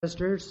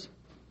Sisters,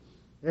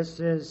 this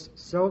is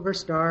Silver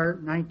Star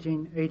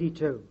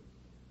 1982.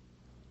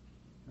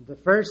 The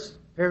first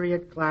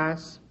period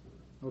class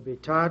will be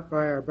taught by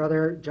our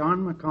brother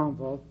John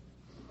McConville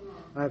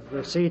of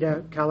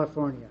Reseda,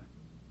 California.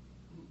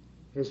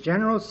 His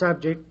general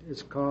subject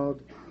is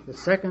called The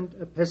Second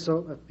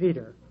Epistle of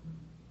Peter,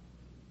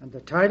 and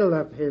the title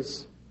of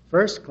his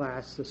first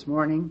class this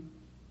morning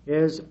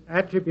is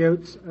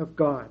Attributes of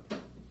God.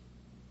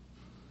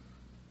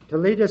 To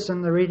lead us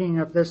in the reading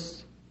of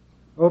this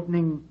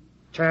opening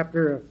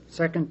chapter of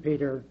 2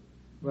 Peter,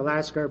 we'll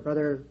ask our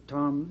brother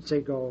Tom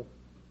Segal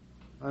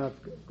of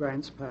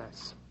Grants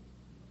Pass.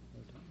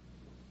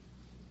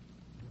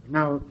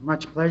 Now,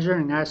 much pleasure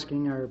in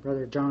asking our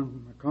brother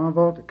John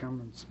McConville to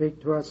come and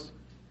speak to us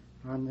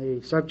on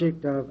the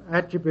subject of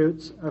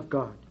attributes of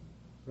God.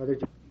 Brother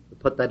John. We'll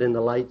put that in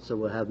the light so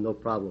we'll have no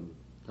problem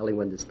telling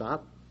when to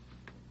stop.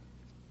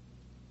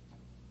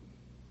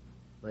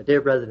 My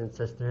dear brothers and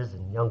sisters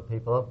and young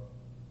people,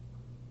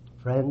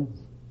 friends,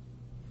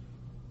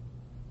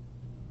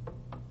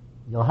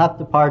 you'll have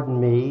to pardon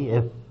me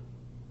if,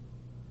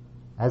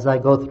 as I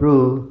go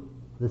through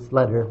this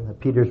letter that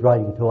Peter's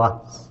writing to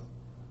us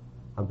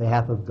on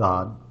behalf of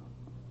God,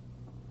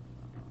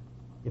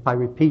 if I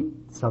repeat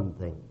some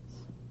things,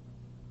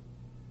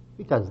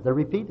 because they're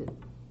repeated.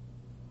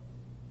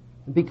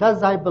 And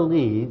because I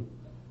believe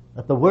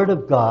that the Word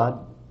of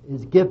God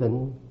is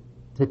given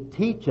to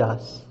teach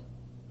us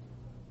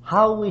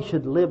how we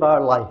should live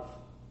our life.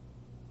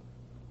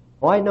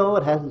 Oh, I know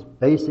it has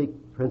basic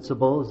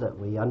principles that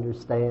we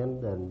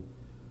understand and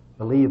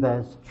believe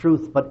as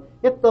truth, but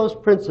if those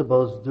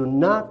principles do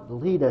not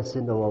lead us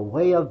into a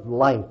way of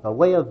life, a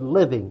way of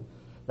living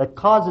that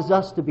causes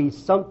us to be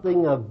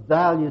something of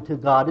value to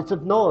God, it's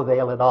of no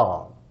avail at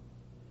all.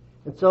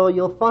 And so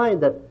you'll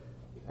find that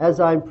as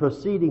I'm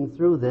proceeding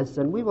through this,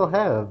 and we will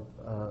have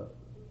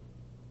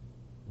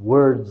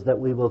words that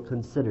we will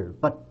consider,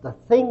 but the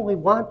thing we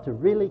want to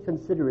really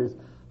consider is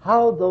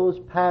how those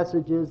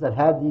passages that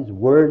have these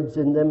words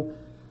in them,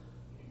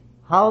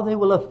 how they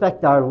will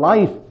affect our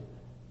life.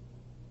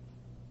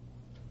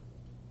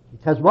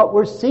 Because what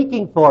we're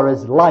seeking for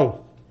is life.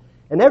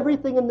 And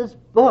everything in this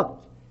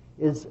book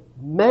is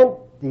meant,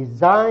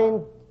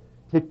 designed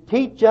to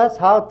teach us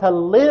how to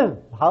live,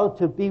 how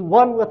to be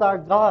one with our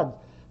God,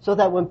 so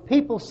that when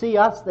people see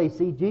us, they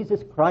see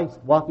Jesus Christ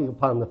walking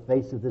upon the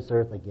face of this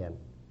earth again.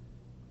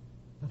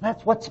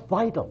 That's what's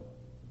vital.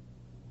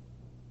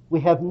 We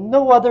have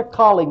no other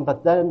calling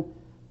but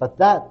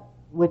that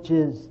which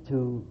is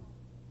to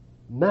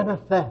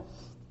manifest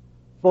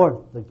forth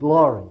the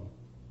glory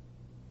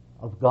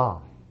of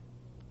God.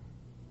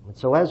 And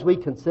so as we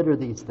consider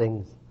these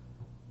things,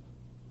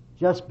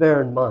 just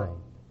bear in mind,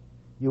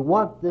 you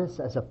want this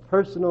as a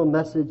personal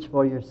message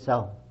for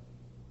yourself.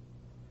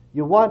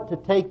 You want to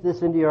take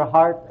this into your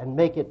heart and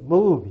make it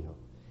move you.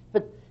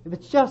 If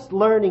it's just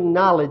learning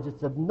knowledge,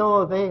 it's of no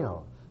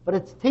avail. But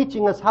it's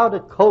teaching us how to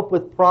cope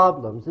with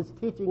problems. It's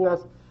teaching us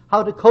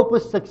how to cope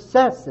with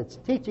success. It's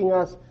teaching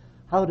us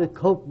how to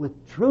cope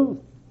with truth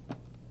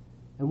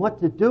and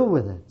what to do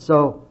with it.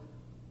 So,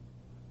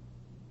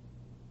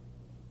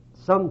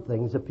 some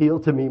things appeal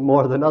to me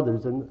more than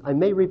others, and I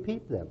may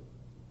repeat them.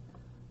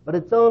 But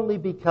it's only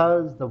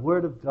because the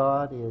Word of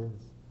God is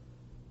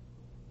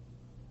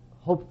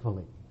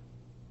hopefully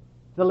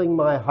filling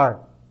my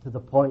heart to the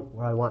point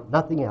where I want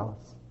nothing else.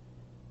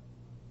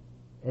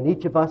 And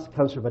each of us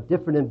comes from a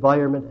different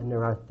environment, and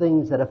there are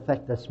things that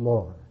affect us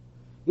more.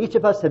 Each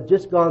of us have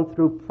just gone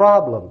through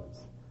problems,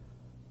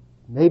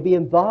 maybe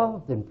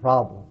involved in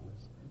problems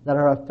that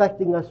are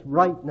affecting us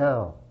right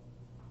now.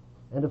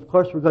 And of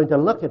course, we're going to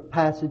look at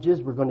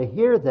passages, we're going to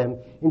hear them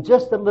in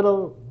just a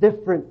little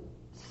different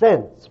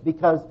sense,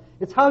 because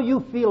it's how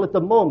you feel at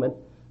the moment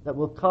that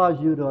will cause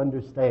you to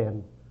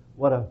understand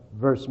what a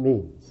verse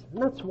means.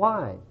 And that's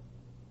why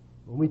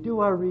when we do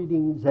our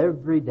readings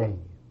every day,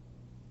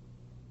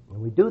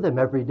 and we do them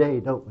every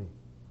day, don't we?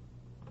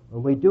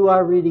 When we do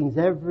our readings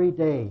every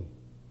day,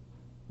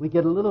 we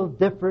get a little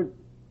different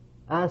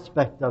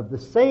aspect of the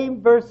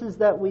same verses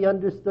that we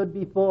understood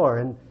before,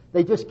 and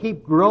they just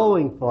keep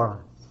growing for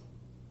us.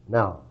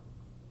 Now,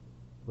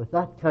 with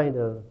that kind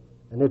of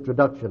an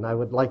introduction, I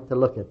would like to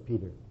look at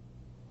Peter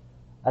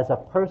as a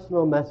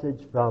personal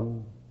message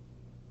from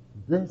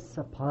this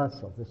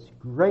apostle, this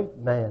great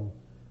man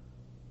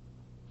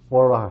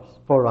for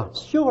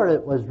us. Sure,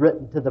 it was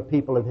written to the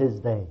people of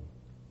his day.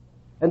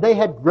 And they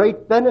had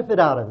great benefit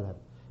out of them.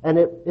 And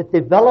it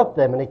developed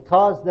them, and it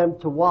caused them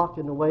to walk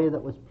in a way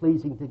that was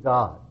pleasing to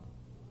God.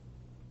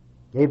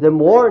 It gave them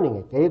warning.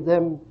 It gave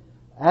them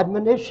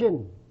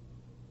admonition.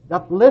 It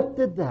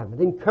uplifted them.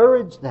 It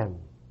encouraged them.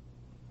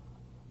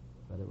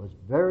 But it was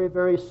very,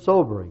 very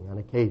sobering on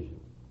occasion.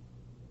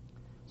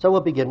 So we'll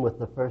begin with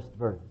the first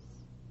verse.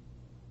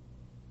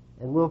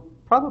 And we'll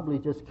probably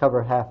just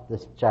cover half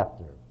this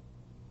chapter.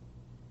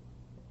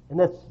 And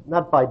that's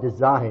not by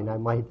design, I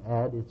might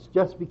add. It's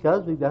just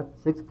because we've got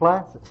 6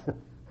 classes.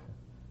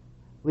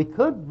 We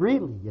could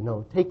really,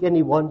 take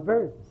any one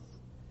verse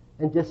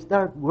and just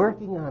start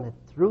working on it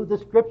through the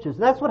Scriptures.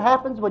 And that's what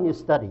happens when you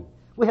study.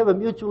 We have a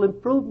mutual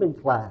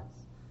improvement class.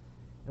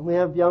 And we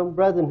have young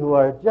brethren who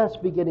are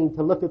just beginning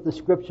to look at the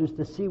Scriptures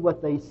to see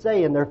what they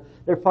say. And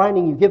they're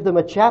finding you give them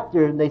a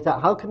chapter and they say,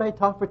 how can I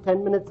talk for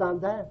 10 minutes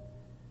on that?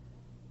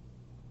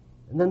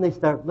 And then they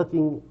start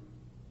looking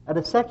at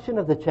a section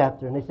of the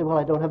chapter and they say, well,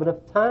 I don't have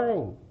enough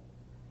time.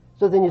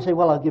 So then you say,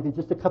 well, I'll give you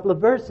just a couple of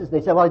verses. And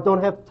they say, well, I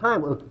don't have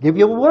time. I'll give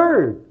you a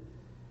word.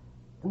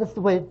 And that's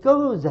the way it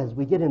goes as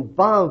we get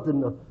involved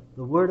in the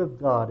Word of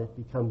God. It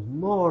becomes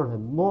more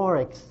and more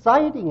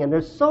exciting, and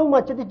there's so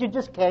much in it you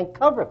just can't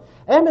cover.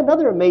 And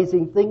another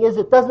amazing thing is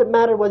it doesn't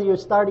matter whether you're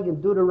starting in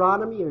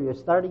Deuteronomy or you're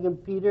starting in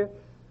Peter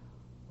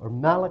or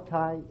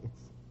Malachi.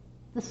 It's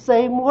the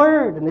same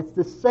word, and it's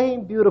the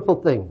same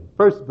beautiful thing.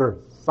 First verse,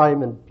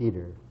 Simon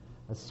Peter,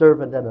 a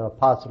servant and an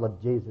apostle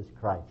of Jesus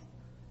Christ.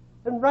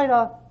 And right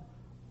off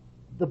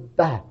the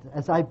bat,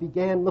 as I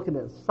began looking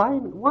at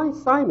Simon, why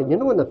Simon? You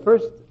know, in the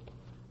first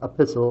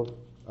epistle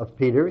of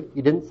Peter,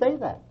 he didn't say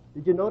that.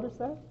 Did you notice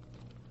that?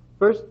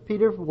 1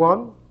 Peter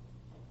 1,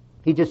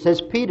 he just says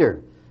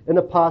Peter, an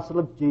apostle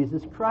of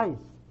Jesus Christ.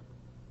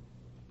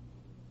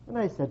 And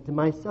I said to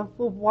myself,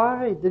 well,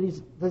 why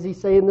does he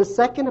say in the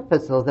second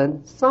epistle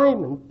then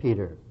Simon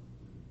Peter?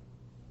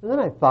 And then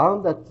I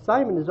found that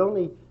Simon is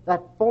only,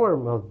 that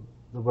form of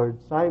the word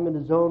Simon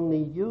is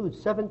only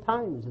used 7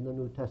 times in the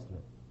New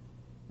Testament.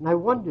 And I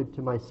wondered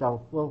to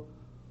myself, well,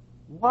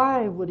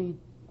 why would he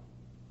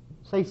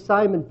say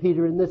Simon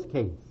Peter in this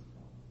case?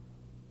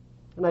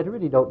 And I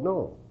really don't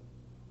know.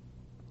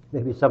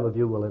 Maybe some of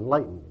you will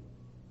enlighten me.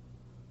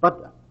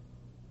 But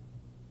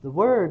the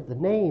word, the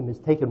name, is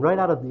taken right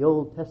out of the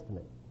Old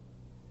Testament,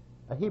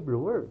 a Hebrew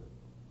word.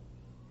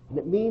 And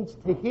it means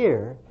to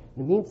hear,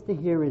 and it means to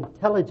hear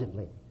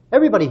intelligently.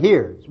 Everybody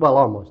hears. Well,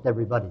 almost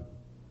everybody.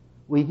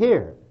 We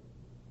hear.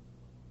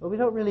 But we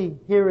don't really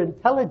hear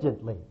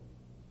intelligently.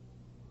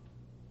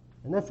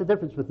 And that's the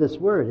difference with this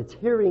word. It's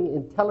hearing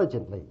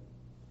intelligently.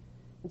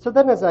 And so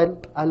then as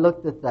I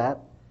looked at that,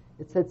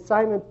 it said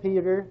Simon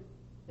Peter,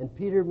 and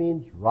Peter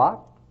means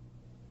rock.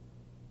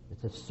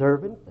 It's a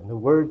servant, and the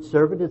word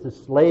servant is a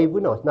slave.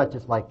 We know it's not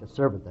just like a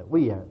servant that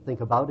we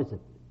think about, is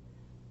it?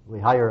 We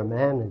hire a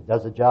man and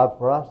does a job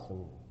for us,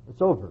 and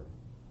it's over.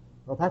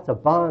 Well, that's a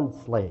bond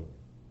slave.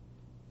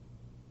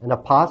 An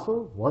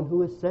apostle, one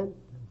who is sent,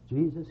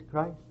 Jesus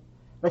Christ.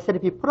 And I said,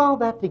 if you put all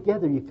that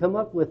together, you come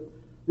up with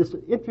this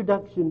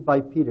introduction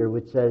by Peter,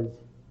 which says,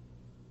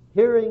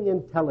 hearing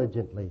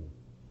intelligently,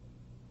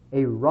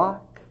 a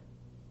rock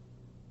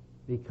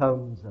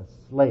becomes a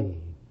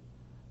slave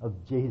of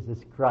Jesus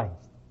Christ.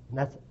 And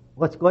that's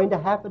what's going to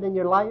happen in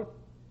your life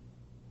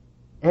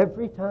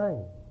every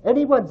time,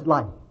 anyone's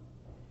life.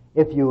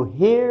 If you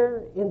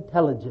hear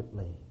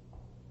intelligently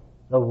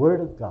the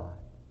Word of God,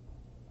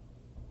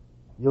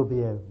 you'll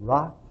be a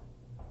rock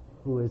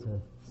who is a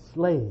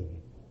slave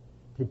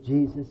to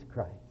Jesus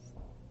Christ.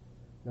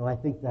 Now, I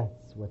think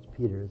that's what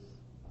Peter's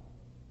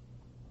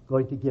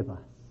going to give us.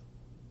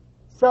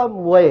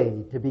 Some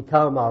way to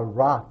become a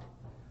rock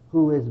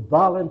who is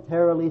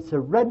voluntarily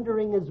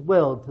surrendering his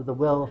will to the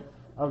will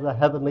of the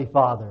Heavenly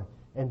Father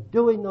and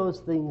doing those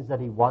things that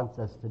he wants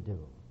us to do.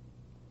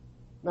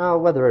 Now,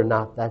 whether or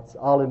not that's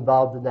all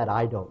involved in that,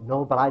 I don't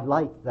know, but I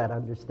like that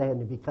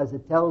understanding because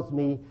it tells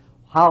me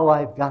how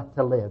I've got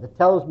to live. It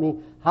tells me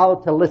how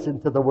to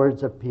listen to the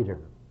words of Peter.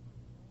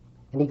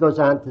 And he goes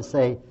on to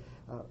say,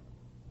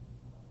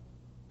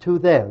 to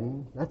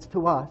them, that's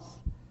to us,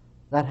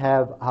 that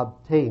have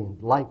obtained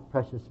like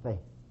precious faith.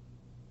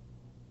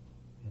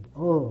 And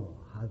oh,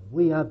 have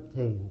we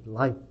obtained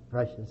like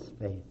precious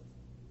faith.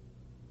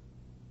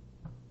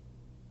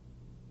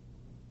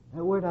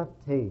 That word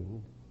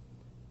obtained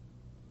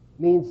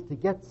means to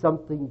get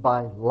something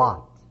by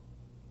lot.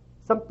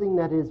 Something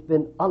that has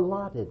been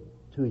allotted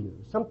to you.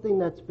 Something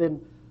that's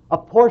been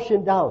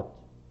apportioned out.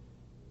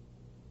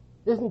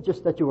 It isn't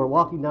just that you were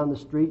walking down the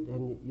street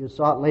and you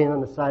saw it laying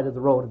on the side of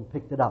the road and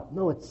picked it up.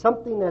 No, it's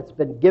something that's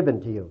been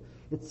given to you.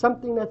 It's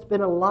something that's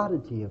been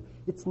allotted to you.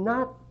 It's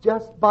not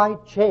just by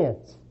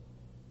chance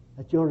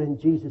that you're in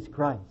Jesus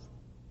Christ.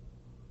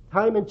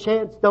 Time and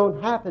chance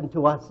don't happen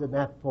to us in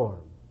that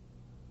form.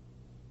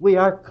 We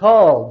are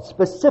called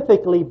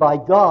specifically by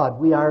God.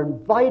 We are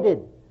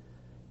invited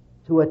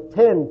to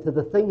attend to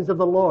the things of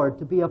the Lord,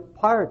 to be a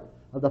part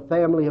of the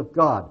family of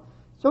God.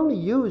 It's only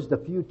used a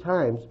few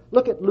times.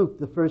 Look at Luke,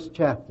 the first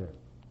chapter.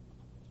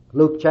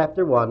 Luke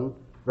chapter 1,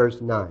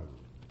 verse 9.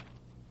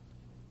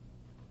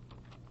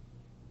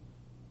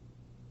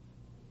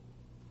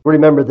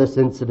 Remember this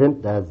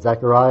incident as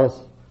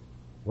Zacharias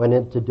went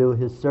in to do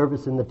his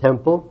service in the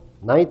temple.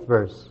 9th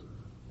verse.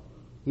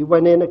 He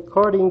went in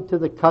according to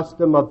the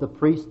custom of the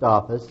priest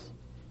office.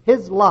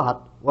 His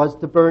lot was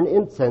to burn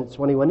incense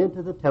when he went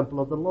into the temple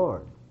of the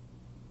Lord.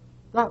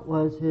 That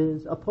was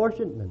his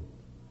apportionment.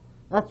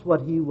 That's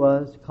what he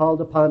was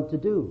called upon to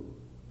do.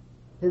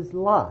 His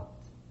lot.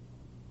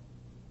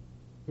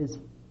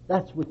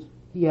 That's what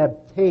he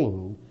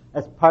obtained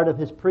as part of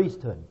his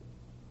priesthood.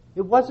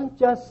 It wasn't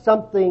just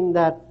something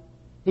that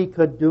he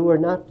could do or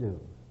not do.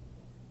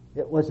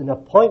 It was an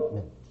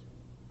appointment.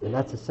 And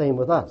that's the same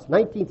with us.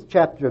 19th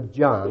chapter of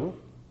John,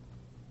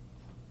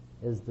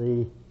 is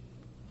the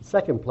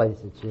second place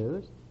it's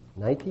used,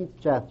 19th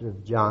chapter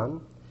of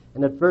John,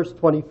 and at verse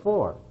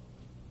 24.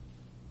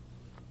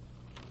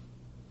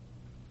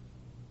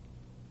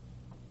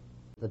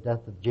 The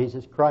death of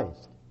Jesus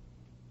Christ.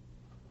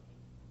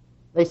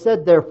 They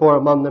said, therefore,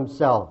 among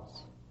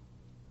themselves,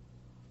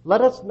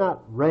 let us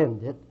not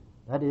rend it,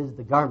 that is,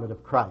 the garment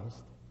of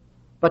Christ,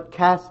 but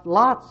cast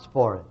lots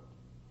for it,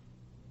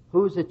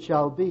 whose it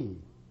shall be.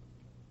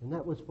 And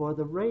that was for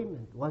the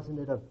raiment, wasn't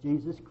it, of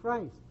Jesus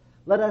Christ?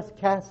 Let us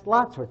cast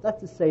lots for it.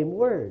 That's the same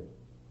word.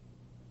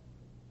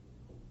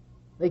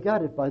 They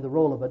got it by the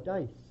roll of a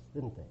dice,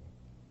 didn't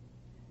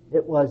they?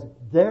 It was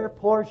their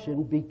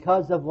portion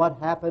because of what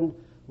happened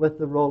with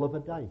the roll of a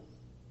dice.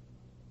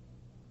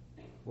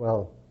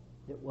 Well,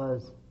 it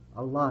was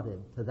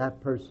allotted to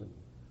that person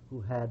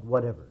who had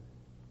whatever.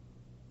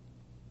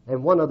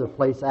 And one other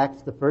place,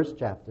 Acts the 1st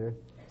chapter,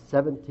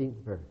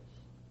 17th verse.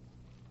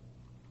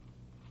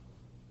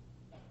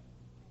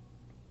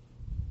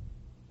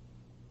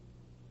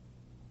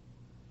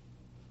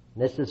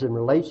 And this is in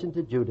relation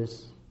to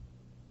Judas.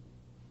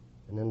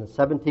 And in the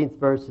 17th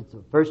verse, it's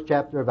the first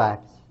chapter of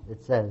Acts,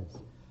 it says,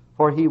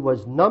 for he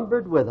was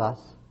numbered with us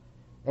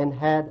and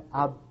had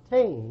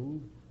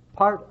obtained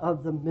part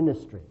of the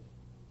ministry.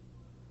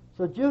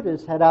 So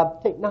Judas had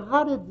obtained. Now,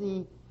 how did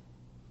the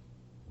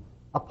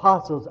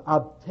apostles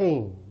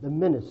obtain the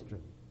ministry?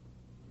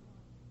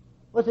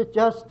 Was it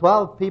just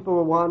 12 people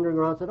were wandering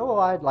around and said, oh,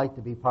 I'd like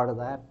to be part of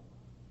that?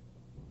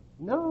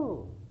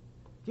 No.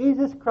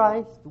 Jesus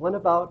Christ went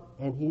about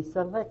and he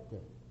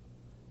selected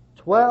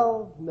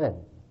 12 men.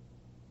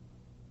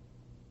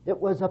 It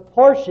was a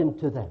portion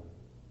to them.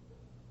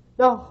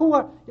 Now, who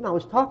are, I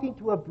was talking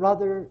to a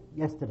brother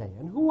yesterday,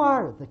 and who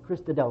are the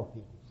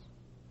Christadelphians?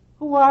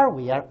 Who are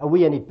we? Are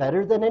we any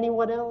better than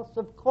anyone else?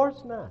 Of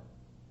course not.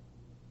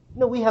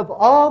 No, we have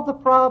all the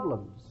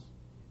problems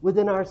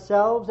within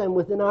ourselves and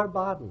within our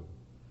body.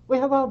 We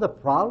have all the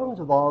problems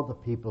of all the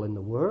people in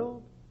the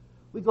world.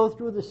 We go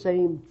through the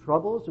same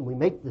troubles and we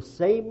make the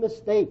same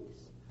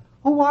mistakes.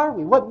 Who are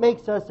we? What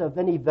makes us of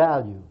any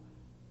value?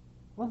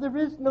 Well, there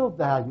is no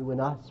value in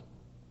us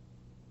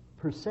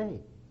per se.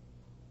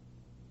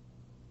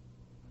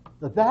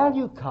 The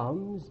value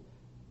comes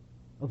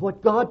of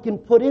what God can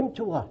put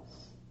into us.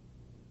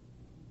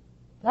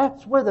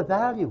 That's where the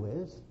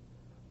value is.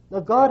 Now,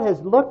 God has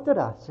looked at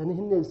us, and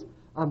in His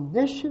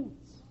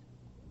omniscience,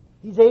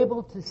 He's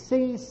able to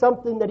see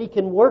something that He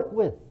can work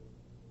with.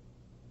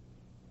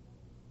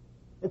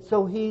 And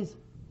so He's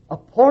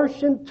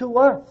apportioned to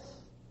us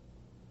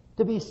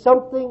to be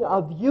something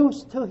of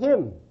use to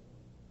Him.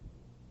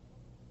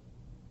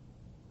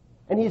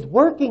 And He's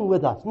working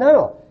with us.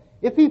 Now,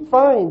 if He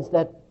finds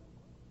that,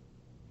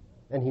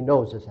 and He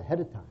knows this ahead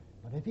of time,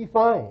 but if He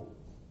finds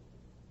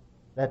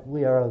that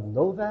we are of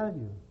no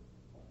value,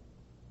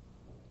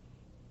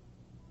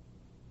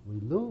 we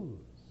lose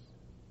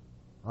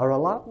our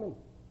allotment.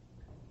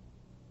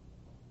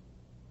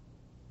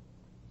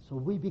 So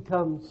we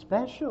become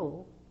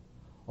special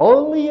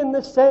only in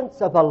the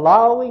sense of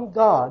allowing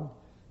God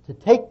to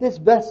take this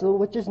vessel,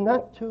 which is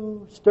not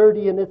too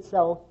sturdy in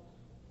itself,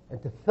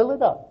 and to fill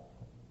it up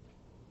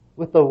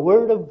with the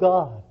Word of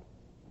God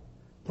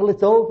till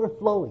it's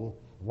overflowing.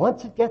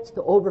 Once it gets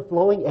to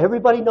overflowing,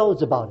 everybody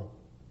knows about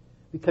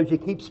it because you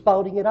keep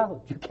spouting it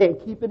out. You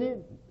can't keep it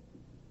in.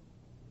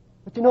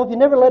 But if you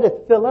never let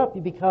it fill up,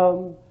 you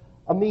become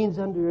a means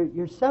unto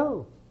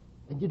yourself.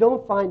 And you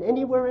don't find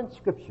anywhere in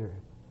Scripture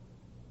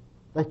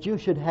that you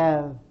should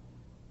have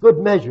good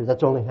measure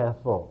that's only half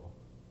full.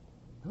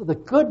 No, the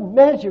good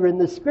measure in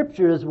the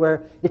Scripture is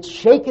where it's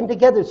shaken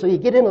together so you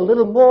get in a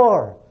little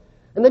more.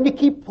 And then you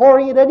keep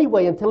pouring it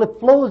anyway until it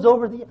flows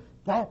over the...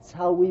 That's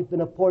how we've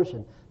been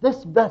apportioned.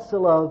 This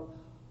vessel of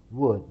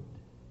wood,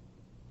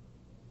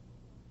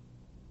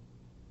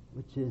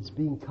 which is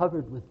being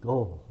covered with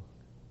gold,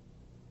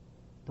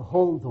 to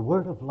hold the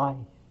word of life,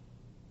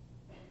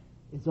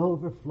 is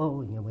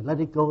overflowing, and we let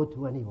it go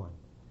to anyone.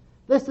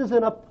 This is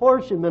an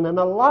apportionment, an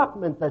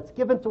allotment that's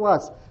given to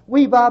us.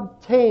 We've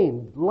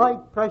obtained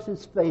like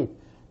precious faith.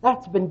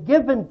 That's been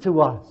given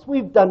to us.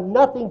 We've done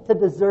nothing to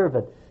deserve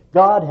it.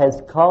 God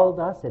has called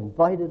us,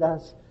 invited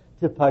us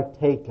to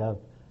partake of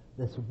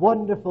this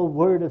wonderful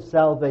word of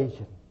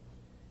salvation.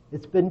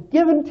 It's been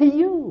given to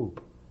you.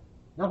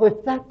 Now,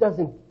 if that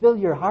doesn't fill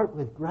your heart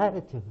with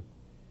gratitude,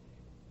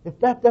 if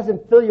that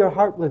doesn't fill your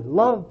heart with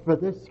love for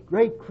this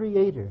great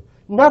Creator,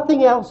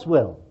 nothing else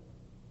will.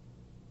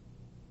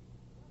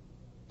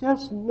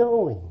 Just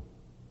knowing.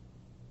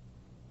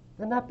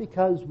 And not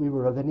because we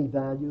were of any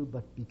value,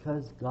 but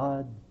because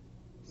God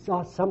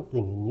saw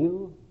something in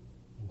you,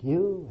 and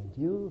you,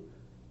 and you,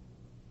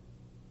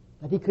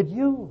 that He could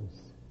use.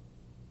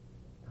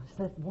 Isn't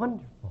that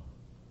wonderful?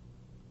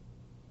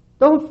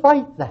 Don't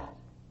fight that.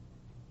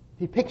 If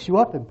He picks you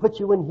up and puts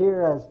you in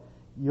here as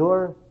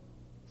your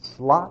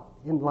slot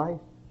in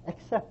life,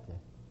 accept it.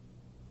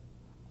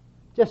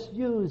 Just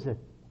use it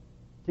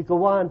to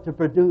go on to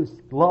produce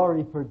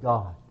glory for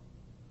God,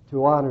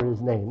 to honor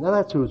His name. Now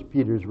that's who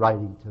Peter's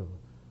writing to.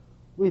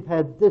 We've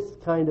had this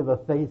kind of a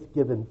faith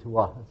given to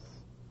us.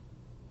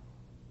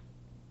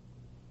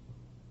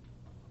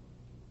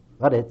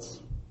 But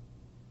it's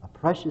a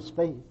precious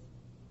faith.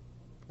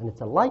 And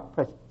it's a like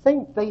precious,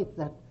 same faith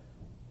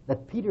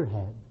that Peter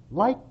had.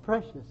 Like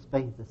precious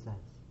faith, it says.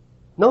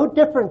 No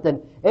different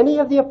than any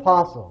of the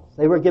apostles.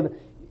 They were given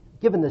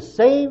the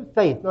same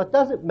faith. Now, it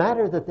doesn't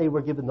matter that they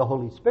were given the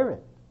Holy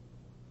Spirit.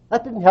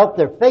 That didn't help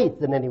their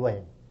faith in any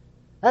way.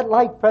 That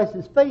like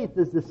precious faith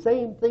is the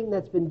same thing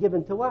that's been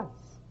given to us.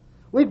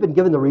 We've been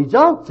given the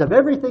results of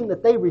everything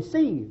that they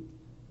received.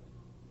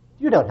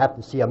 You don't have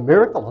to see a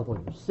miracle,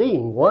 although you're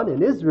seeing one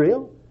in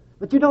Israel.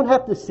 But you don't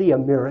have to see a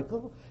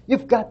miracle.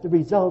 You've got the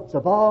results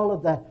of all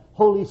of that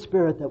Holy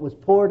Spirit that was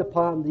poured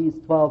upon these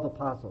 12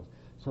 apostles.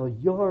 So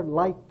your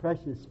like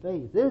precious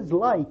faith is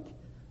like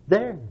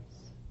theirs.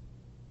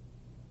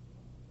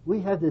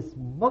 We have this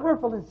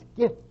marvelous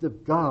gift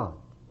of God.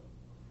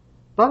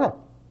 But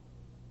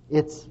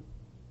it's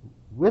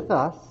with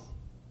us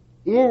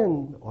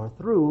in or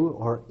through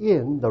or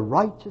in the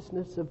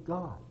righteousness of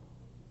God.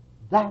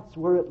 That's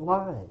where it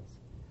lies.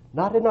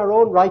 Not in our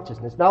own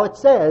righteousness. Now it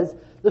says,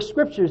 the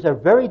Scriptures are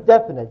very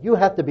definite. You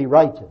have to be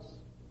righteous.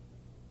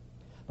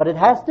 But it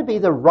has to be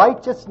the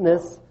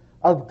righteousness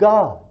of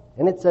God.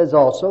 And it says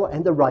also,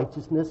 and the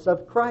righteousness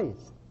of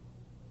Christ,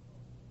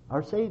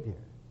 our Savior.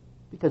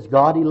 Because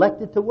God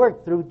elected to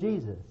work through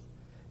Jesus.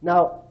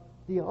 Now,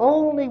 the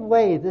only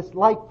way this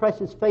like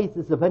precious faith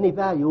is of any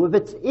value, if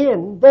it's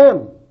in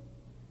them,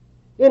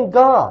 in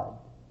God,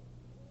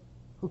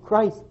 who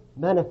Christ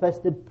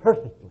manifested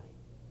perfectly.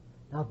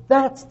 Now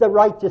that's the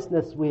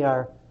righteousness we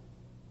are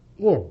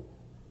in.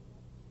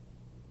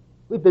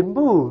 We've been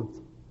moved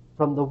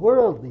from the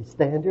worldly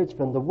standards,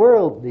 from the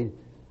worldly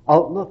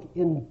outlook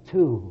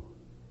into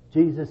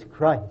Jesus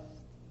Christ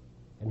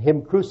and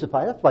Him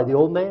crucified. That's why the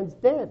old man's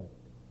dead.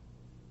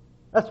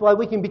 That's why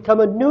we can become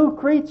a new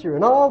creature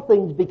and all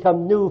things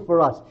become new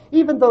for us.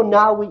 Even though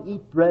now we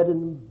eat bread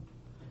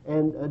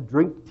and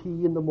drink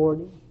tea in the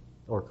morning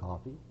or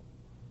coffee.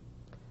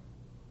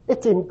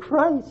 It's in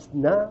Christ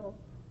now.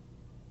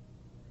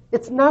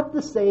 It's not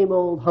the same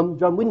old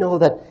humdrum. We know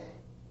that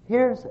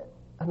here's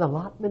an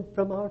allotment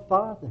from our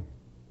Father.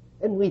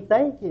 And we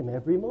thank Him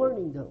every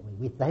morning, don't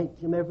we? We thank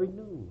Him every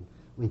noon.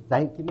 We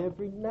thank Him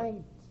every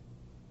night.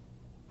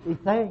 We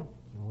thank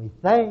and we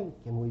thank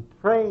and we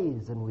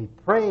praise and we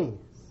praise.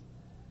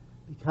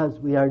 Because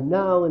we are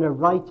now in a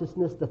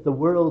righteousness that the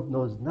world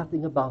knows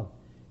nothing about.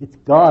 It's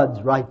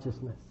God's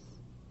righteousness.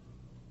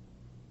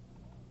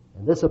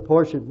 And this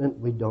apportionment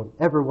we don't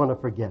ever want to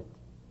forget.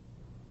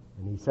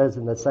 And he says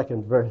in the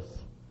second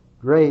verse,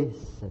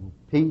 grace and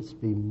peace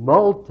be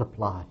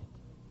multiplied.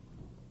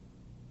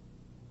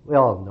 We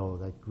all know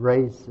that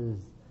grace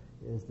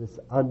is this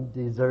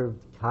undeserved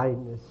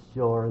kindness,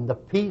 sure. And the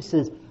peace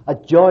is a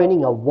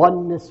joining, a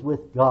oneness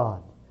with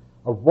God.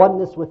 A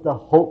oneness with the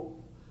hope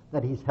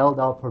that He's held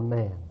out for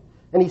man.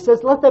 And he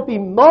says, let that be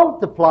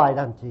multiplied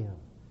unto you.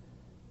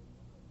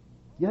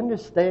 You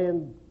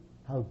understand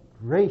how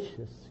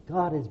gracious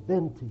God has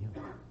been to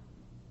you?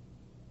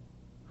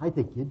 I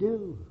think you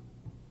do.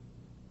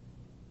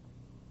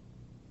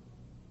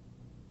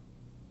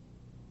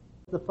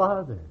 The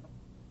Father.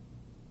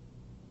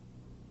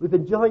 We've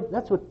been joined,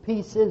 that's what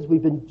peace is.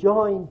 We've been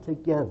joined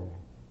together.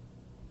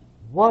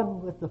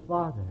 One with the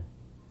Father.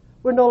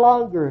 We're no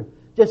longer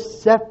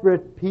just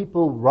separate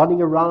people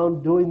running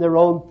around doing their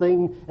own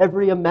thing.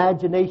 Every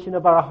imagination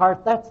of our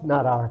heart, that's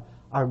not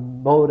our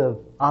mode of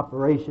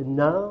operation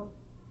now.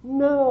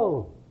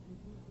 No.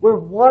 We're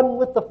one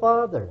with the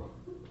Father.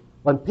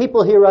 When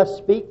people hear us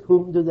speak,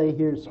 whom do they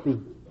hear speak?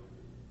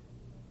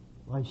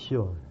 Why,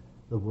 sure,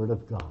 the Word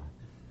of God.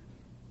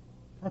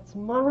 That's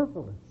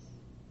marvelous.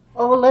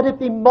 Oh, let it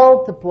be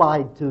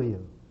multiplied to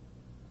you.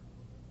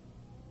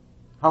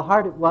 How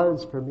hard it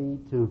was for me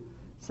to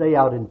say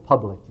out in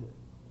public,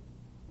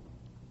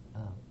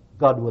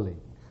 God willing.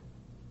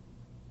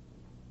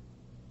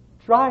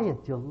 Try it,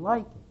 you'll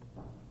like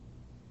it.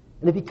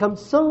 And it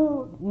becomes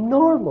so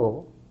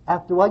normal,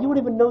 after a while, you won't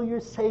even know you're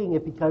saying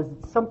it because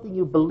it's something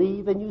you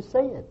believe and you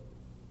say it.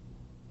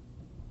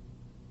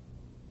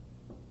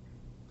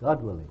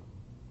 God willing.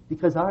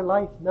 Because our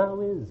life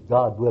now is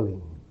God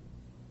willing.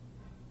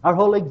 Our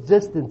whole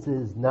existence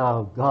is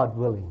now God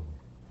willing.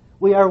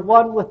 We are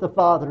one with the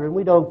Father, and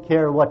we don't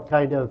care what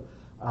kind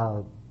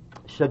of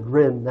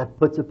chagrin that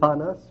puts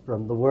upon us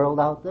from the world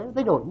out there.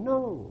 They don't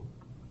know.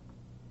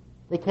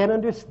 They can't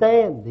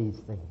understand these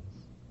things.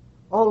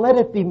 Oh, let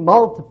it be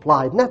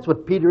multiplied. And that's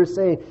what Peter is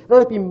saying.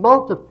 Let it be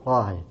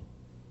multiplied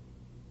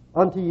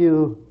unto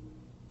you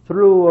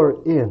through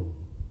or in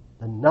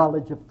the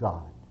knowledge of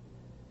God.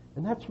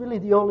 And that's really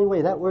the only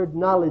way. That word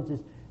knowledge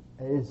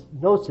is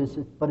gnosis,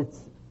 but it's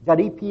got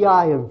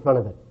EPI in front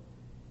of it.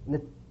 And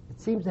it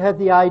seems to have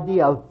the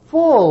idea of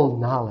full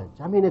knowledge.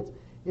 I mean,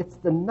 it's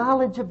the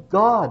knowledge of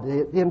God,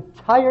 the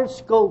entire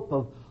scope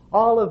of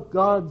all of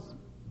God's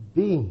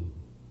being.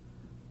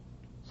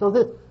 So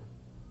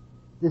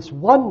this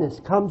oneness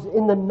comes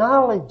in the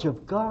knowledge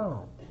of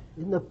God,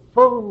 in the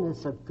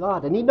fullness of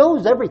God. And He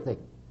knows everything.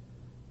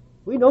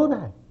 We know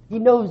that. He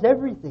knows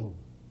everything.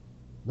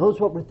 Knows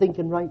what we're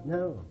thinking right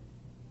now.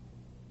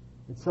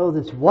 And so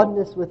this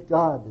oneness with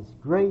God, this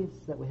grace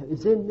that we have,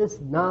 is in this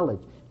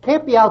knowledge. It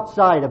can't be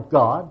outside of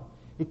God.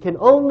 It can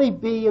only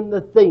be in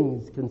the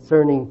things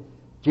concerning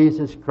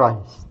Jesus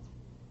Christ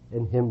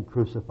and Him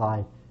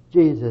crucified.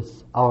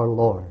 Jesus our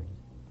Lord.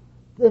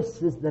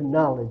 This is the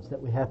knowledge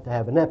that we have to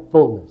have, and that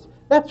fullness.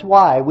 That's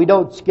why we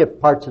don't skip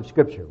parts of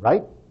Scripture,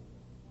 right?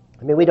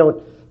 I mean, we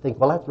don't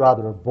think, well, that's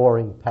rather a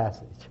boring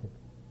passage.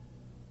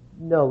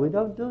 No, we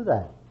don't do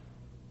that.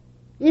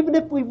 Even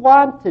if we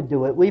want to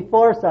do it, we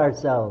force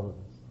ourselves.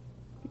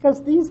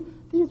 Because these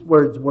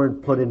words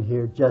weren't put in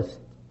here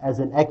just as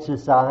an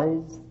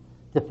exercise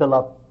to fill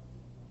up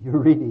your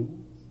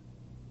readings.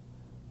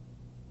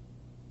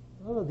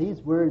 Oh, these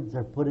words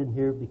are put in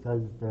here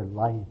because they're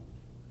life.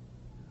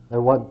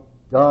 They're what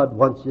God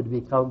wants you to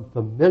become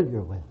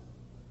familiar with,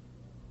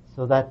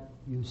 so that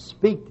you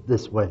speak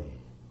this way.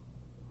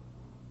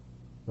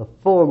 The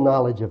full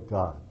knowledge of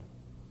God.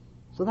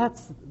 So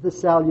that's the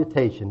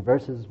salutation,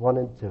 verses 1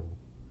 and 2.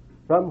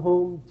 From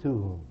whom to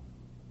whom.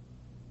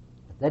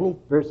 But then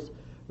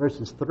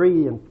verses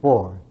 3 and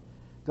 4,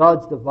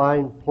 God's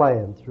divine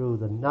plan through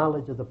the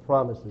knowledge of the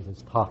promises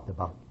is talked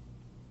about.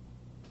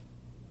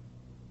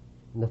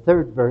 In the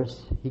third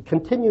verse, he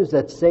continues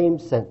that same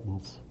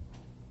sentence.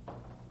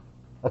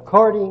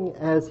 According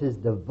as his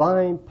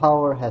divine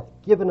power hath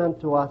given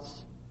unto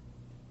us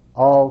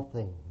all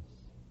things.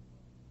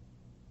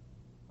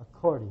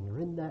 According,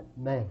 or in that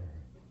manner,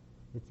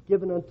 it's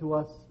given unto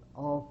us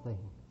all things.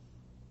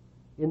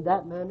 In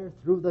that manner,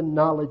 through the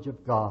knowledge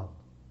of God.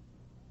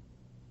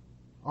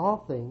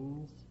 All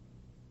things,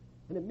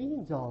 and it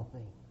means all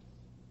things.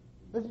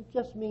 Does it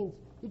just mean,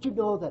 did you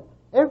know that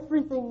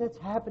everything that's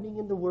happening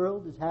in the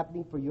world is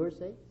happening for your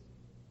sakes?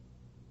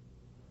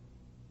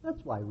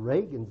 That's why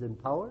Reagan's in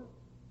power.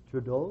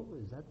 Trudeau,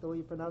 is that the way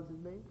you pronounce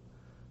his name?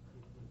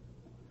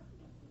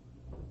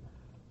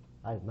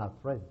 I'm not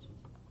French.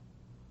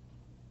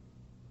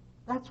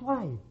 That's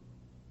why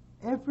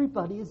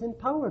everybody is in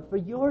power for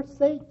your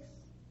sakes.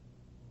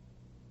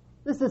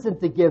 This isn't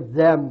to give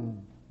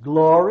them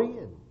glory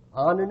and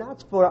honor, now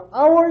it's for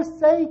our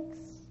sakes.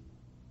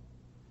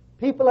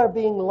 People are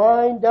being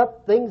lined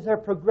up, things are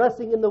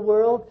progressing in the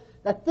world,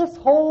 that this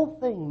whole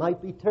thing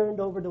might be turned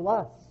over to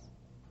us.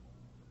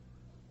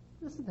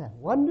 Isn't that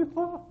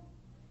wonderful?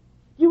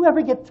 Do you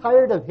ever get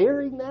tired of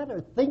hearing that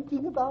or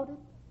thinking about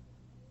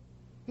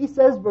it? He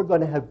says we're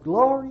going to have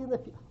glory in the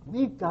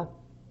future.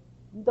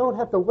 We don't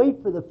have to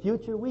wait for the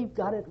future. We've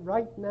got it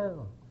right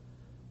now.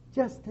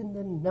 Just in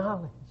the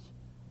knowledge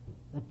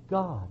that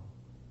God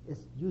is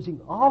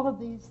using all of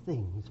these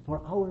things for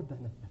our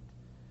benefit.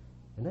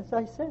 And as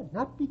I said,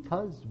 not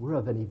because we're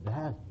of any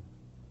value,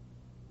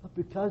 but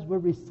because we're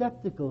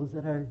receptacles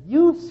that are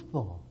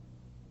useful.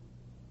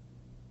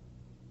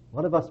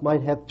 One of us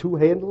might have two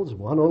handles,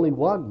 one only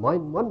one.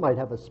 One might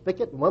have a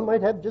spigot, and one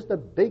might have just a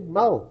big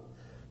mouth.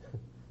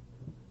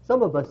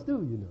 Some of us do,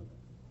 you know.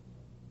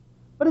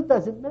 But it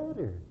doesn't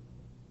matter.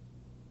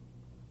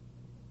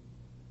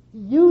 He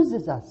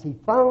uses us. He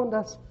found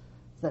us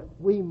that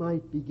we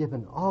might be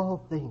given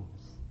all things.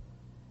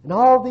 And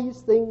all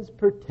these things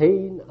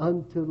pertain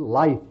unto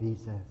life, he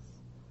says.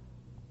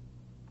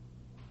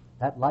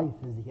 That life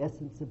is the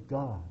essence of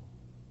God.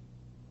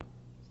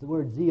 It's the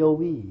word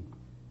Z-O-E.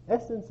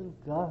 Essence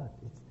of God.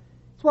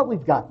 It's what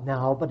we've got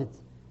now, but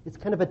it's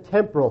kind of a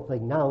temporal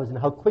thing now, isn't it?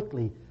 How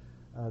quickly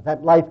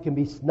that life can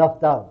be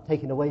snuffed out,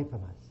 taken away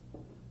from us.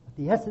 But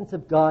the essence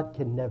of God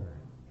can never.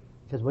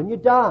 Because when you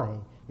die,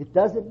 it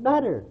doesn't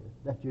matter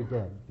that you're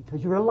dead,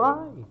 because you're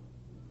alive.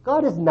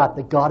 God is not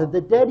the God of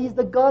the dead, He's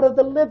the God of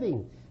the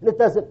living. And it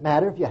doesn't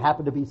matter if you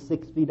happen to be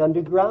 6 feet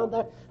underground,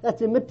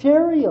 that's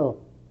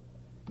immaterial.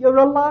 You're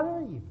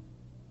alive.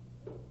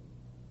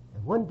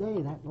 And one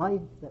day, that life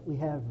that we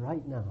have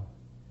right now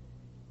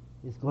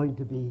is going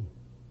to be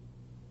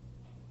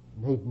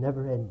made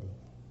never-ending.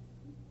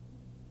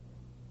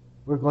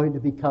 We're going to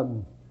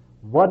become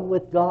one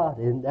with God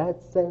in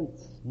that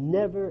sense.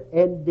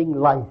 Never-ending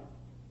life.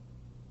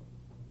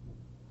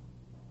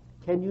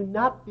 Can you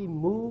not be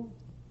moved?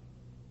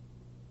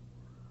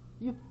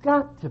 You've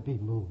got to be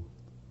moved.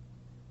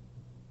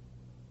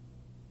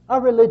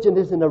 Our religion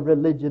isn't a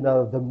religion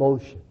of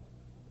emotion.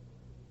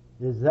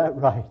 Is that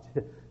right?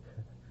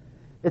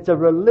 It's a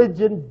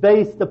religion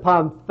based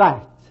upon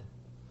fact.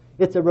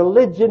 It's a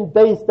religion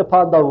based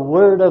upon the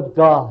Word of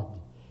God.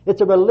 It's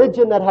a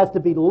religion that has to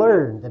be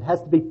learned. It has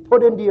to be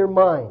put into your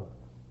mind.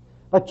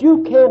 But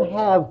you can't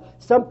have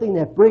something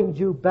that brings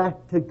you back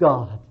to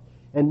God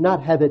and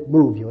not have it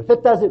move you. If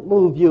it doesn't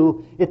move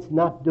you, it's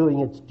not doing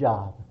its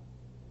job.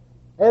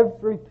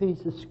 Every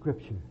piece of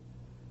Scripture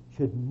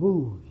should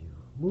move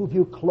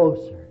you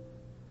closer.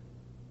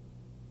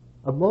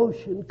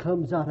 Emotion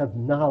comes out of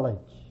knowledge,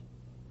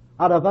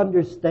 out of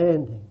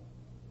understanding,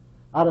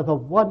 out of a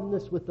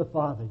oneness with the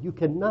Father. You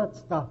cannot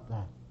stop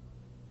that.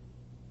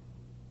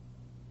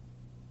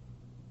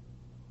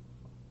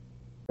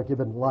 We're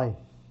given life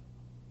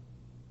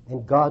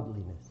and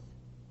godliness.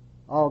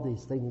 All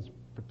these things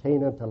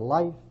pertain unto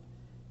life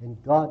and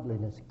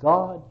godliness.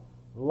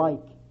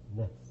 God-likeness.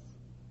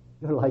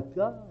 You're like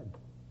God.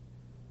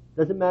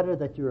 Doesn't matter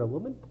that you're a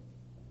woman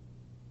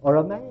or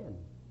a man.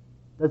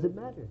 Doesn't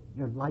matter.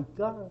 You're like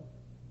God.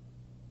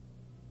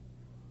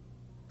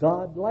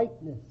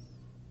 God-likeness.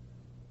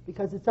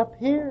 Because it's up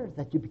here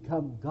that you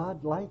become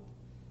God-like.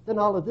 Then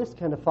all of this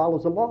kind of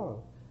follows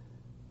along.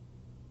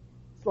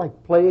 It's like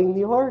playing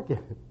the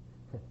organ.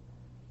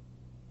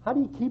 How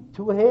do you keep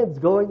two hands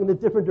going in a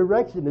different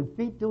direction and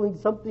feet doing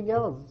something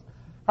else?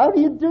 How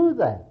do you do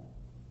that?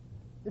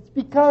 It's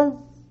because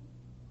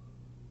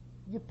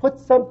you put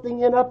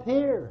something in up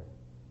here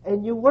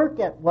and you work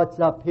at what's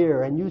up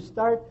here and you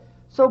start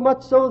so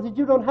much so that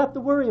you don't have to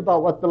worry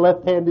about what the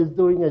left hand is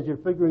doing as you're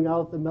figuring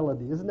out the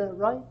melody. Isn't that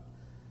right?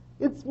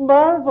 It's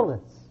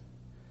marvelous.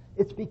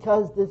 It's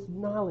because this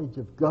knowledge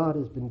of God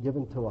has been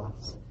given to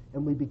us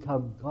and we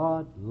become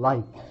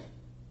God-like.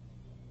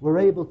 We're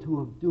able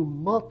to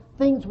do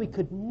things we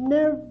could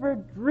never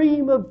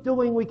dream of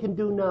doing, we can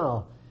do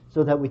now,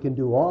 so that we can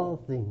do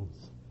all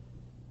things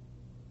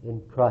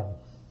in Christ.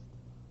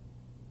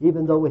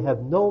 Even though we have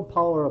no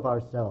power of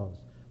ourselves,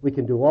 we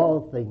can do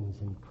all things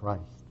in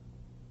Christ.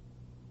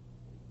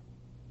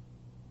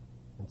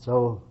 And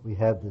so we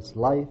have this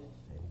life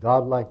and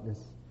God-likeness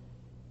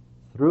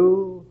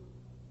through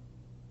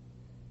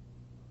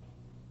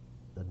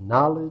the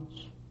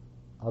knowledge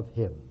of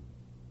Him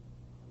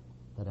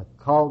that have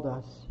called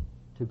us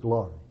to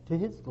glory, to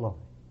His glory,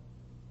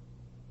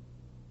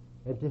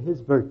 and to His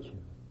virtue.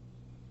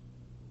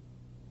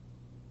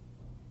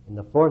 In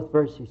the 4th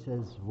verse he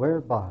says,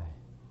 whereby,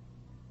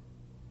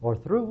 or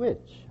through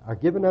which, are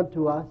given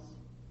unto us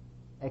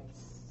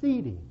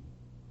exceeding.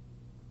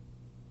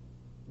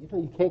 You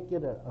know, you can't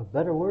get a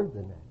better word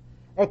than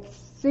that.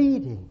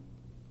 Exceeding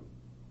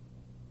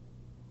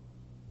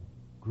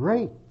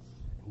great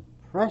and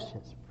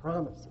precious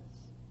promises.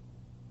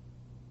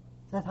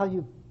 Is that how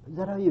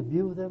you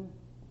view them?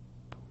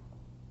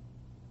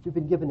 You've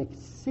been given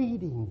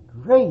exceeding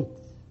great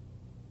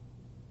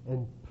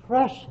and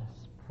precious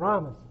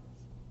promises.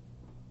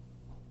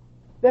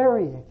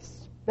 Very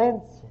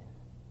expensive,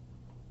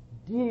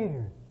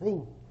 dear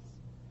things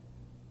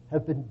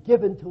have been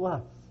given to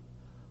us.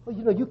 Well,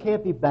 you know, you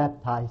can't be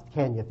baptized,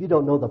 can you, if you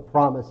don't know the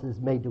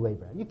promises made to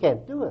Abraham? You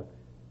can't do it.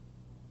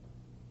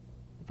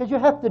 Because you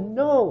have to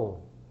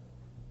know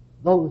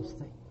those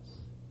things.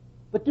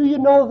 But do you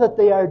know that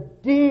they are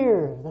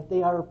dear, that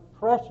they are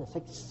precious,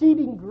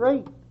 exceeding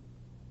great?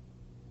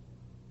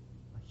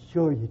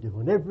 Sure you do.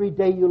 And every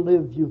day you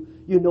live,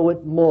 you know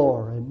it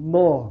more and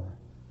more.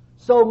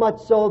 So much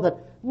so that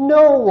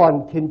no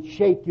one can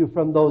shake you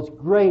from those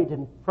great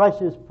and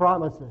precious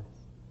promises.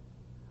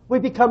 We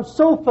become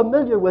so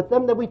familiar with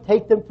them that we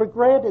take them for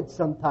granted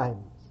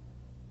sometimes.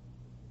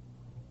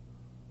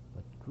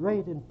 But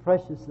great and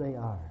precious they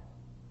are.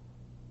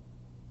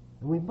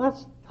 And we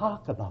must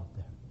talk about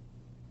them.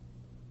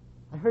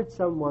 I heard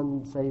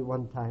someone say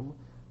one time,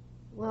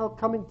 well,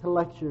 coming to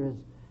lecture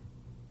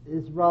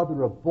is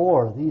rather a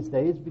bore these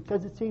days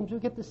because it seems we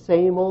get the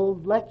same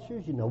old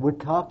lectures. You know, we're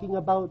talking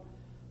about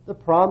the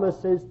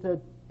promises to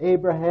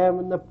Abraham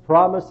and the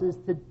promises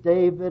to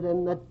David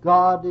and that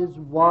God is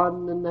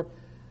one and that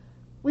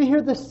we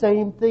hear the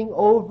same thing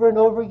over and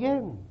over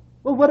again.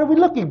 Well, what are we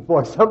looking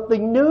for?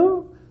 Something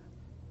new?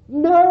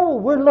 No,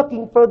 we're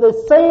looking for the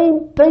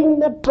same thing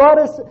that brought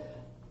us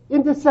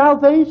into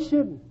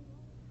salvation.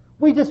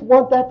 We just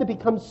want that to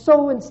become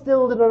so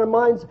instilled in our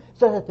minds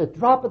so that at the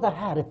drop of the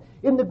hat,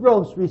 in the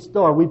grocery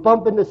store, we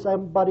bump into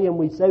somebody and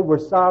we say we're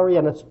sorry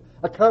and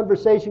a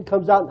conversation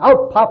comes out and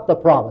out pop the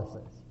promises.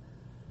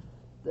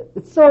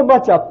 It's so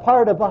much a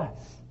part of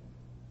us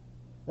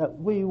that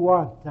we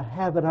want to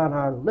have it on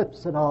our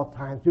lips at all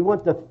times. We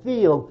want to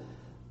feel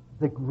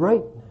the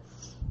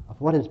greatness of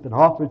what has been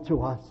offered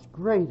to us,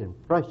 great and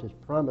precious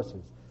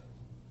promises,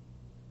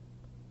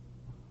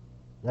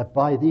 that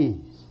by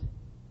these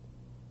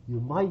you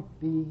might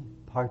be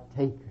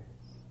partakers.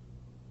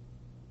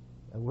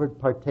 The word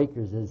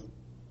partakers is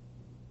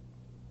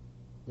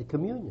the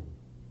communion.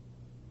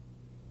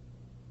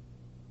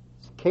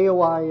 It's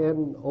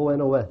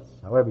K-O-I-N-O-N-O-S,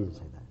 however you say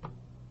that.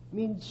 It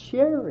means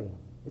sharing.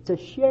 It's a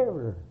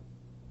sharer.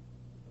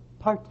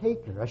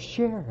 Partaker, a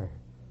sharer.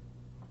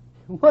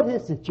 What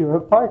is it you're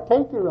a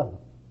partaker of?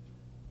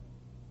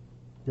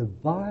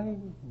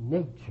 Divine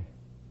nature.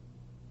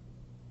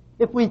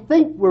 If we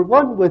think we're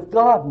one with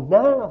God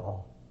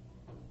now,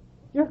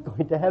 you're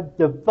going to have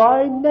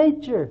divine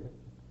nature.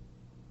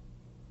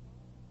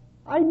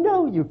 I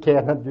know you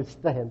can't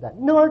understand that,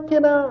 nor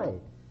can I.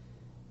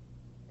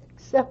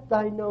 Except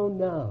I know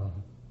now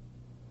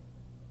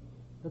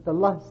that the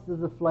lust of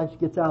the flesh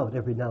gets out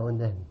every now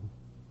and then.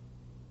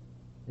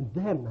 And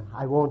then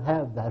I won't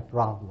have that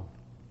problem.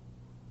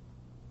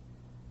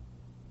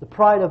 The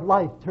pride of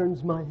life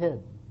turns my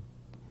head.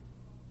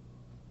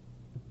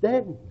 But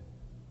then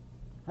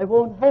I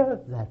won't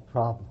have that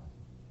problem.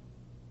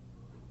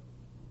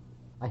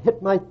 I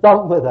hit my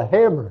thumb with a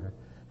hammer.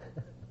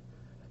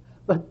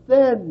 But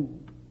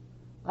then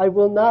I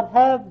will not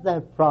have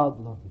that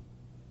problem.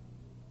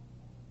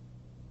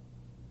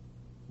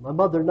 My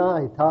mother and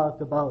I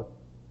talked about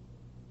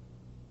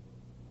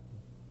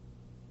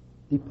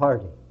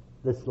departing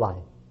this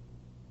life.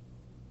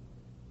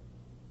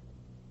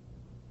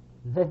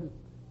 then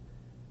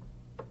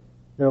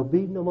there will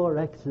be no more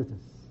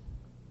exodus.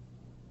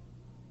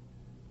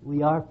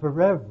 We are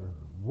forever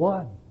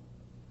one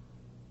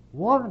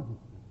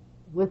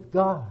with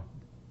God,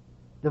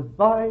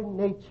 divine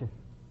nature.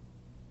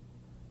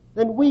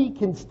 Then we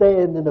can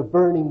stand in a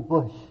burning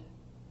bush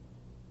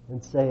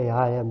and say,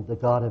 I am the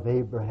God of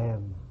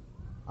Abraham,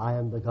 I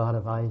am the God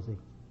of Isaac,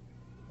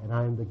 and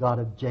I am the God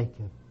of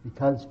Jacob.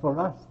 Because for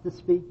us to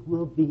speak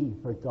will be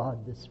for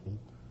God to speak.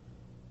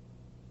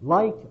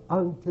 Like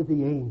unto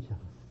the angels,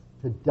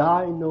 to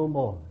die no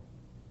more.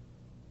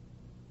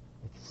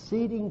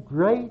 Exceeding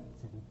great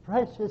and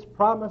precious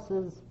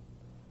promises.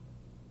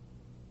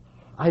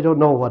 I don't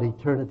know what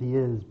eternity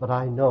is, but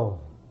I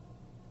know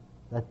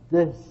that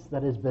this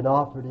that has been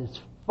offered is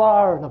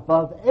far and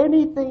above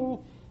anything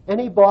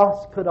any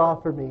boss could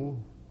offer me,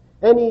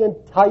 any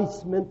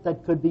enticement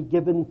that could be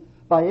given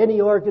by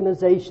any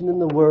organization in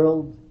the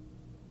world,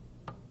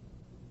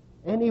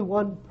 any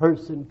one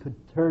person could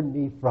turn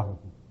me from.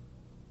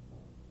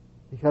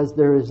 Because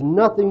there is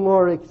nothing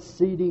more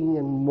exceeding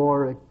and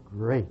more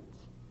great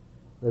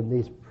than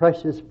these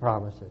precious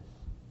promises.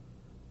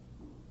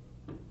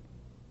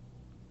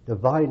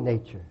 Divine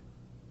nature,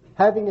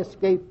 having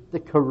escaped the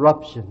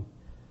corruption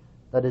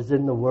that is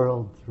in the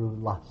world through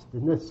lust.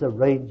 In this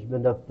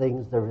arrangement of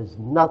things, there is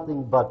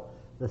nothing but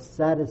the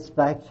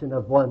satisfaction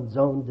of one's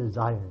own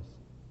desires.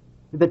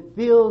 If it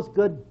feels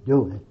good,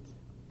 do it.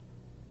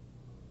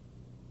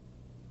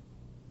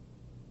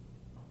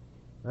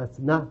 That's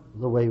not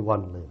the way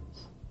one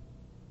lives.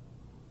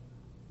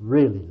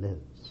 Really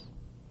lives.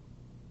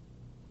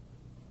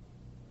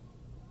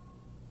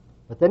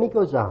 But then he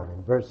goes on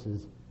in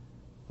verses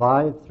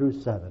 5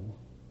 through 7.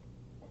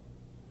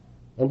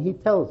 And he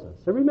tells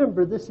us, and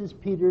remember, this is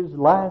Peter's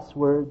last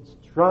words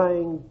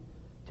trying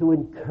to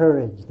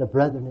encourage the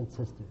brethren and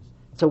sisters.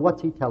 So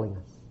what's he telling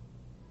us?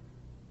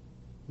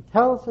 He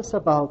tells us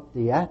about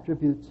the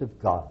attributes of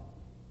God.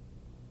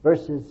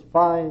 Verses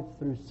 5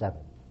 through 7.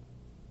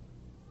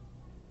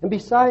 And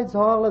besides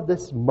all of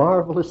this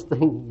marvelous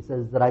thing, he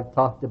says, that I've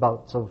talked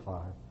about so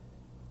far,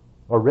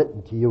 or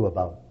written to you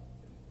about,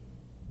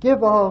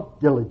 give all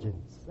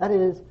diligence. That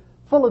is,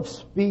 full of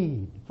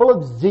speed, full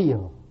of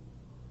zeal.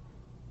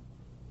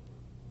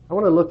 I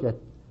want to look at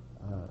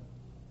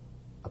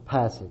a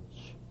passage.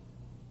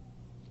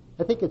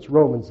 I think it's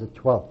Romans, the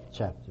 12th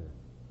chapter.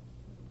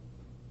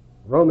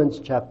 Romans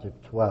chapter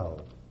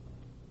 12.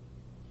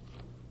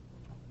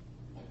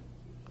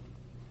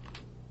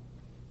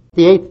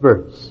 The 8th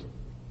verse.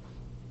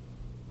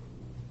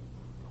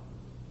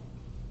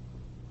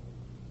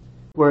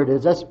 Word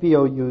is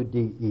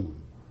S-P-O-U-D-E.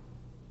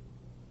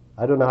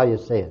 I don't know how you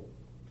say it.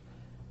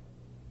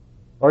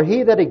 Or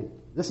he that,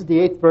 this is the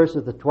 8th verse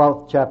of the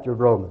 12th chapter of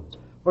Romans.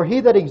 Or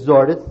he that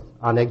exhorteth,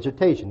 on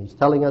exhortation, he's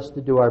telling us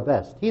to do our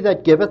best. He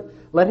that giveth,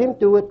 let him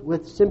do it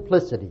with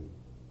simplicity.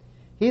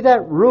 He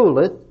that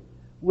ruleth,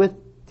 with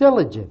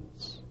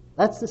diligence.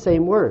 That's the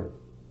same word.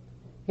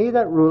 He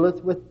that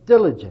ruleth with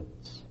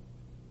diligence.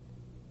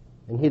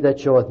 And he that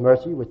showeth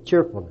mercy with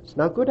cheerfulness.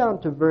 Now go down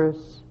to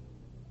verse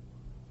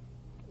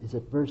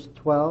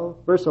 12?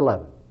 Verse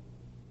 11.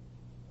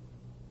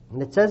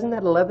 And it says in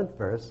that 11th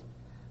verse,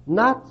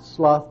 not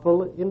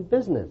slothful in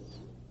business.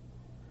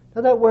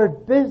 Now that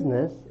word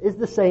business is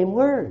the same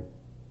word.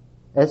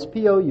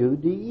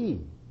 S-P-O-U-D-E.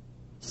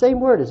 Same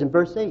word as in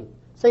verse 8.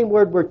 Same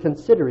word we're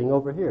considering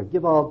over here.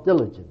 Give all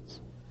diligence.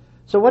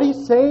 So what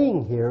he's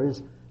saying here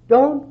is,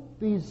 don't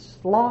be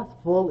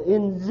slothful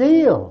in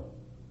zeal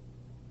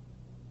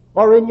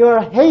or in your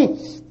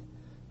haste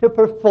to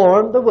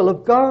perform the will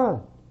of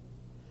God.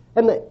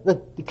 And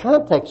the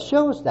context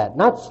shows that.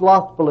 Not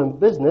slothful in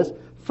business,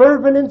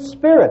 fervent in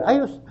spirit.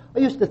 I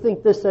used to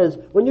think this says,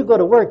 when you go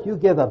to work, you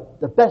give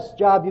the best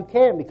job you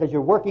can because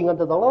you're working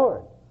unto the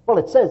Lord. Well,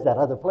 it says that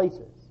other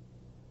places.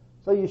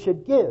 So you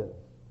should give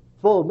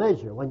full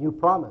measure when you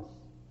promise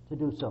to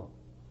do so.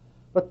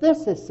 But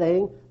this is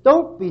saying,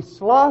 don't be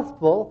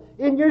slothful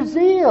in your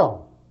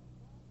zeal.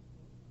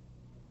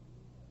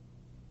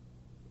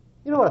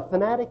 You know what a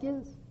fanatic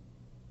is?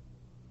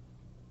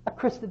 A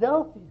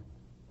Christadelphian.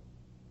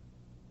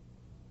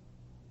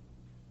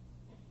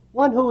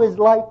 One who is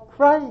like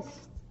Christ.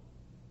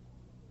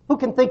 Who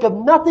can think of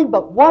nothing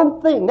but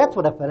one thing. That's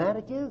what a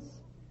fanatic is.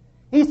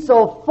 He's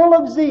so full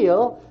of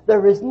zeal,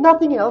 there is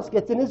nothing else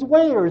gets in his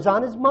way or is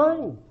on his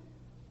mind.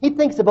 He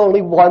thinks of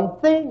only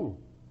one thing.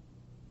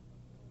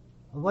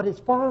 What his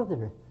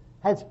Father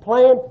has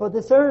planned for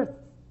this earth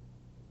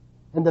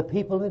and the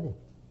people in it.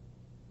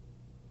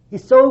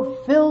 He's so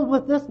filled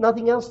with this,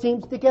 nothing else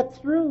seems to get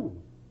through.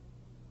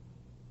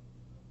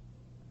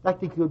 In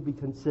fact, he could be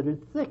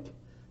considered thick.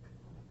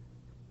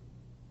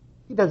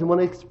 He doesn't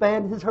want to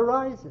expand his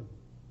horizon.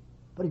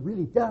 But he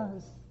really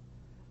does.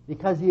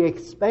 Because he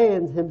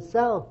expands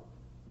himself.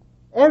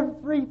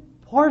 Every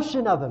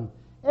portion of him.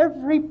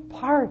 Every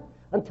part.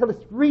 Until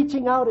it's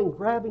reaching out and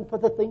grabbing for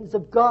the things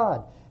of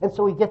God. And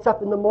so he gets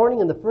up in the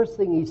morning and the first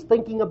thing he's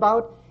thinking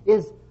about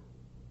is,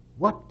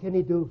 what can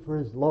he do for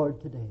his Lord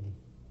today?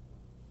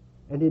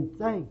 And in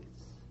thanks,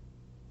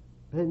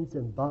 bends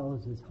and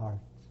bows his heart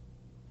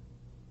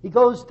He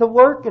goes to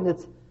work and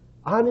it's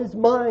on his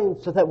mind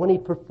so that when he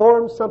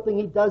performs something,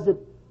 he does it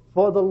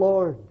for the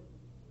Lord.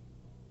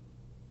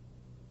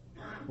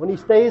 When he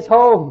stays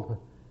home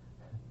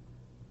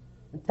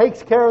and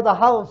takes care of the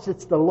house,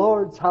 it's the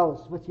Lord's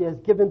house, which he has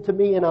given to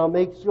me, and I'll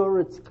make sure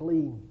it's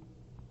clean.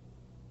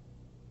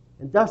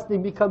 And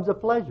dusting becomes a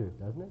pleasure,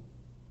 doesn't it?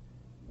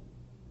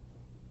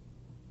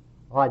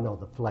 Oh, I know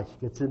the flesh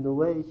gets in the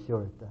way,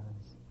 sure it does.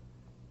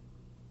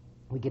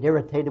 We get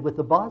irritated with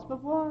the boss,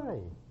 but why?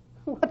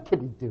 What can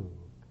he do?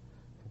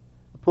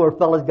 The poor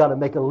fellow's got to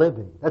make a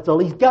living. That's all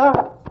he's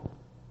got.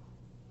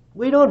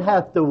 We don't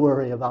have to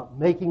worry about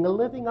making a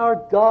living.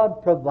 Our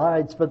God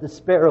provides for the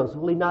sparrows.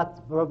 Will he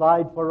not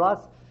provide for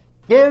us?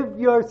 Give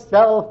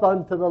yourself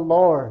unto the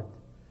Lord.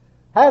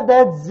 Have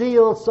that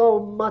zeal so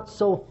much,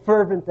 so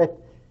fervent that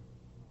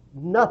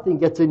nothing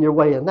gets in your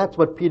way. And that's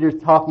what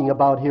Peter's talking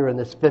about here in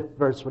this 5th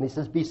verse when he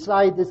says,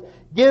 beside this,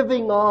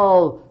 giving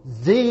all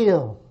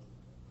zeal,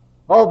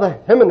 all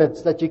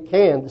vehemence that you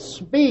can, the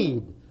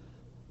speed,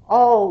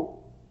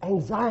 all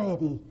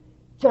anxiety,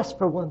 just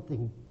for one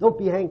thing. Don't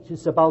be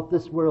anxious about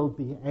this world,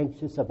 be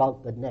anxious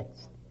about the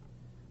next.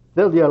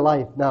 Fill your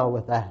life now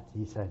with that,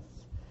 he says.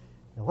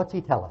 Now what's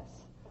he tell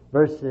us?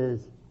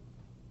 Verses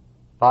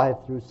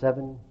 5 through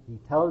 7, he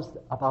tells us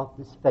about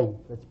this faith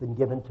that's been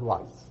given to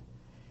us.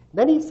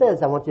 Then he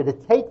says, I want you to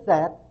take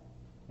that,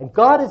 and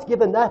God has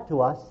given that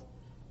to us,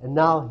 and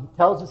now he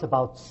tells us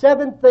about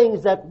 7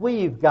 things that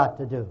we've got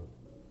to do.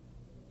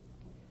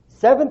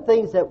 7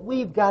 things that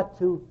we've got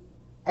to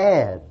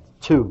add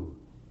to.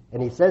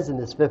 And he says in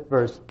this 5th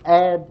verse,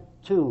 add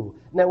to.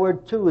 And that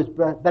word to is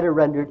better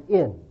rendered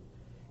in.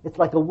 It's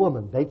like a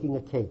woman baking a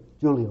cake.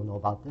 Julie will know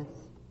about this.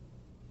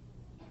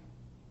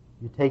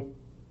 You take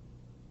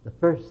the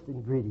first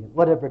ingredient,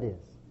 whatever it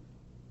is.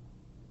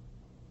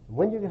 And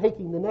when you're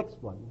making the next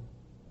one,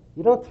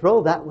 you don't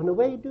throw that one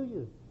away, do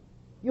you?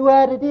 You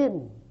add it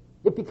in.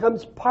 It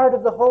becomes part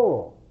of the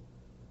whole.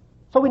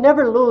 So we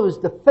never lose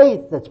the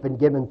faith that's been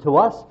given to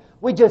us.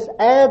 We just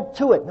add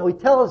to it. Now he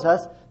tells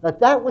us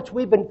that which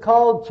we've been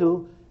called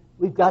to,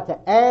 we've got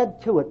to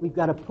add to it. We've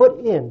got to put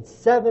in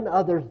 7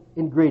 other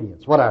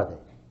ingredients. What are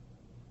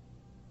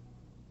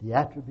they? The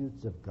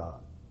attributes of God.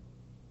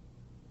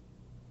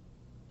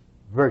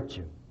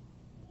 Virtue.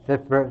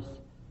 5th verse.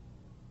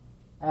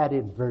 Add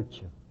in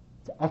virtue.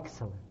 It's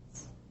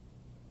excellence.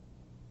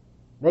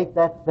 Make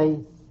that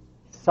faith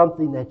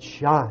something that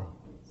shines.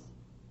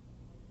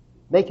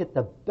 Make it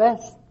the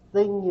best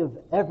thing you've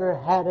ever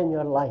had in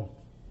your life.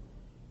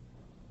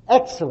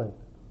 Excellent.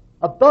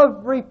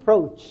 Above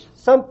reproach.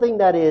 Something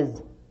that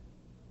is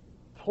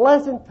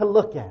pleasant to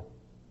look at.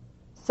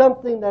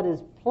 Something that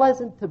is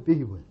pleasant to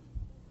be with.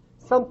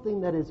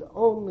 Something that is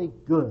only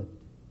good.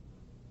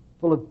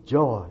 Full of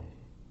joy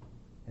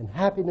and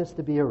happiness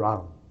to be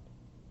around.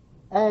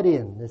 Add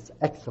in this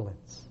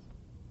excellence.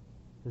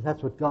 Because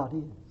that's what God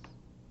is.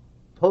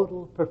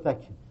 Total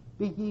perfection.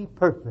 Be ye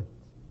perfect,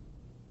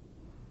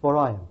 for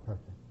I am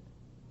perfect.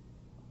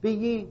 Be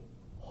ye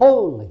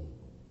holy,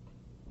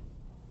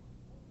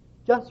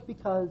 just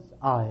because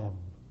I am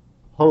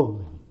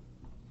holy.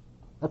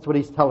 That's what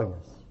he's telling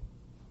us.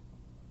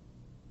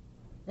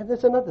 And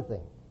there's another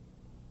thing.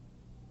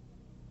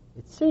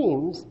 It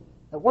seems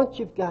that once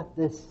you've got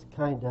this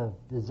kind of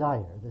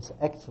desire, this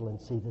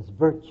excellency, this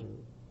virtue,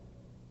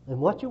 then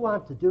what you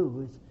want to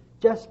do is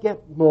just get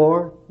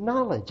more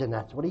knowledge, and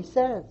that's what he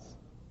says.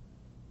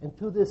 And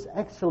to this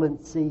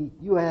excellency,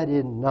 you add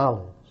in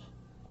knowledge.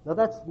 Now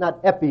that's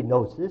not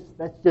epignosis,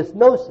 that's just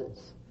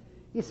gnosis.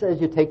 He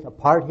says you take a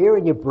part here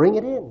and you bring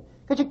it in.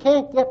 Because you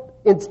can't get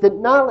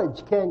instant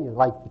knowledge, can you,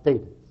 like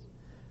potatoes?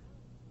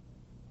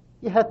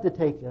 You have to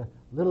take a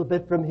little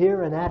bit from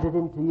here and add it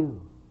into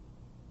you.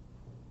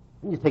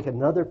 And you take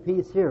another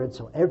piece here, and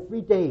so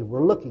every day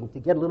we're looking to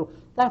get a little.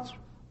 That's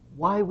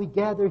why we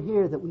gather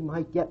here, that we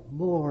might get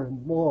more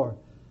and more.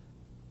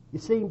 You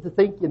seem to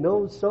think you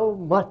know so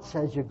much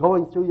as you're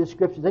going through your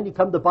scriptures. Then you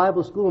come to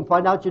Bible school and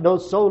find out you know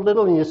so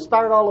little, and you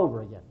start all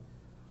over again.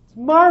 It's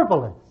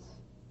marvelous.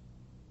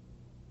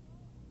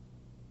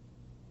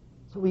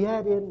 So we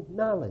add in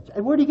knowledge.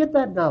 And where do you get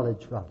that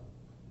knowledge from?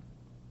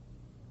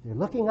 You're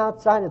looking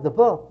outside of the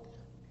book.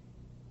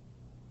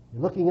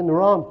 You're looking in the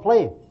wrong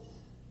place.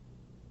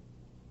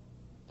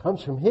 It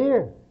comes from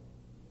here.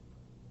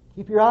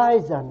 Keep your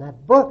eyes on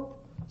that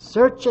book.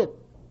 Search it.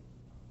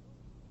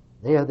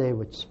 They are they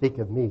which speak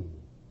of me,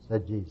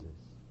 said Jesus.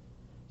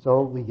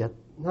 So we get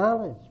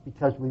knowledge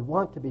because we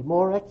want to be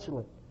more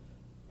excellent,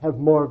 have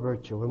more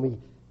virtue, and we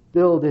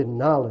build in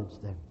knowledge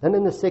then. Then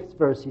in the 6th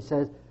verse he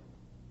says,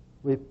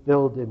 we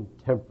build in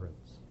temperance.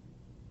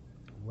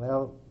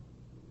 Well,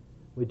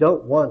 we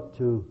don't want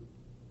to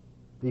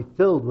be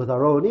filled with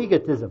our own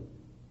egotism.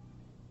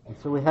 And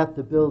so we have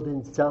to build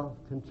in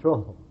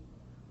self-control.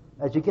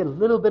 As you get a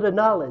little bit of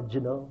knowledge,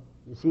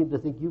 you seem to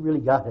think you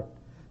really got it.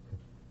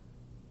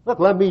 Look,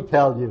 let me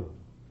tell you.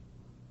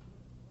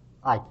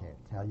 I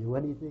can't tell you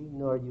anything,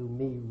 nor you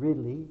me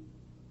really.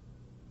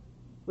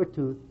 We're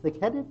too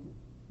thick-headed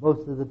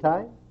most of the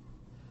time.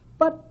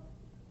 But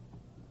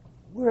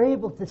we're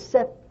able to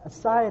set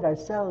aside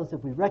ourselves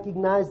if we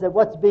recognize that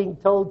what's being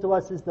told to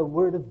us is the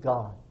Word of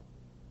God.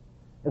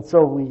 And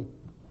so we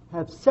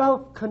have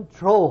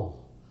self-control.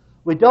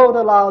 We don't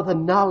allow the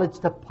knowledge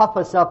to puff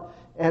us up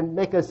and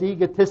make us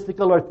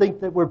egotistical or think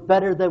that we're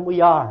better than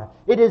we are.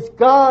 It is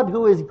God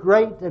who is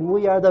great, and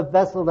we are the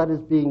vessel that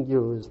is being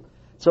used.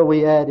 So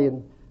we add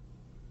in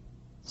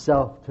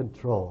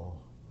self-control.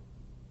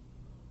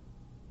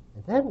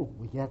 And then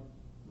we've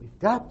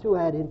got to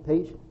add in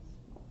patience.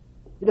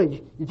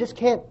 You just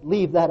can't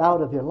leave that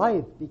out of your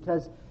life,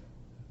 because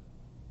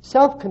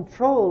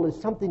self-control is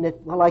something that,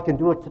 well, I can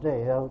do it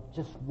today. I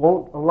just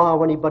won't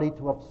allow anybody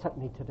to upset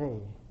me today.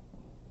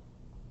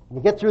 And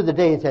you get through the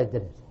day and say, I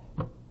did it.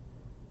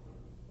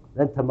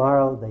 Then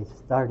tomorrow they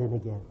start in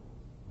again.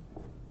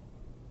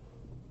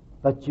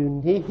 But you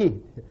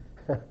need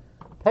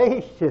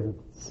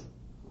patience.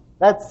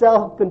 That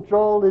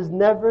self-control is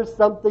never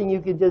something you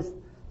can just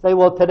say,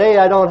 well, today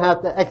I don't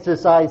have to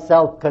exercise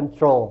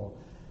self-control.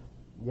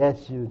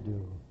 Yes, you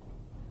do.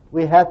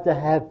 We have to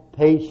have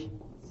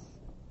patience.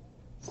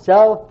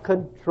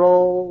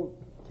 Self-control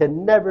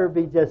can never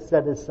be just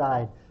set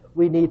aside.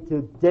 We need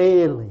to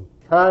daily,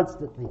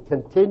 constantly,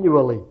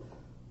 continually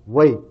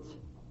wait.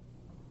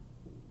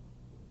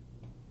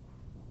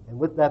 And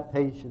with that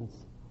patience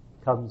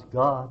comes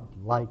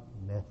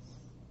God-likeness,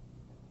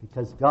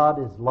 because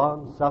God is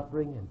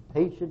long-suffering and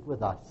patient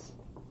with us.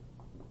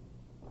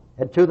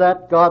 And to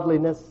that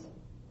godliness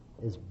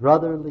is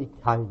brotherly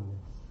kindness.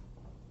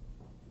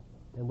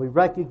 And we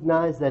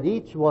recognize that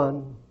each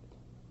one,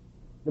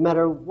 no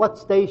matter what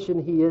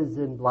station he is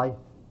in life,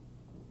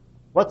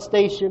 what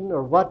station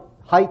or what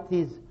height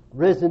he's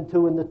risen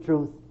to in the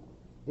truth,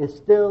 is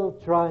still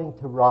trying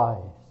to rise.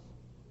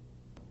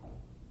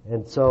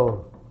 And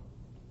so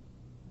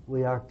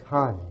we are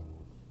kind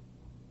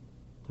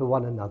to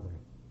one another,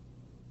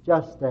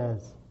 just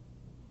as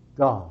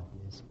God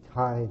is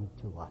kind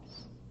to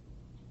us.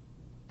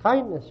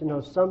 Kindness,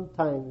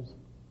 sometimes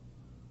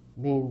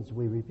means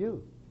we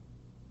rebuke,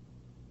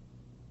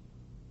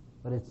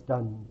 but it's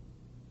done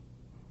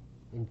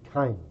in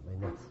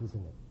kindliness,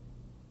 isn't it?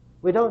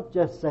 We don't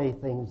just say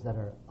things that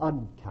are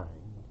unkind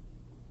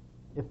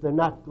if they're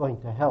not going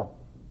to help.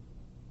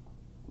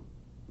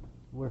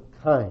 We're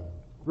kind,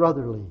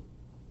 brotherly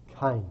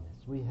kindness.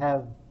 We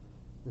have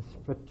this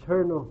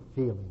fraternal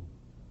feeling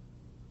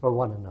for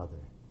one another.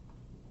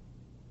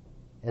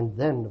 And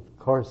then, of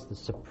course, the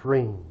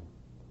supreme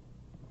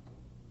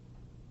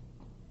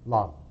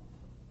love.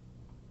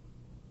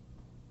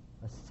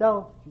 A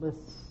selfless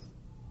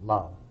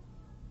love,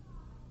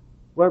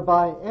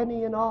 whereby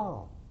any and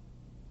all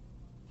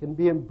can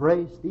be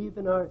embraced,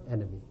 even our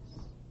enemies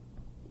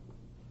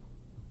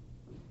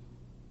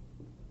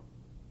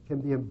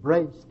can be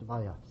embraced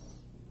by us.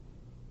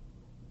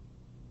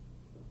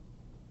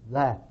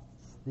 That's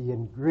the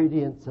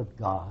ingredients of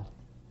God.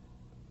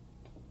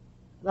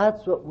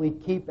 That's what we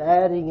keep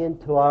adding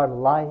into our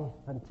life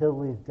until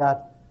we've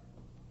got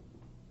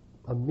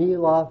a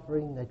meal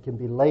offering that can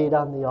be laid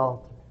on the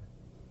altar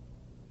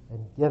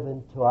and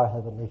given to our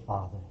Heavenly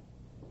Father,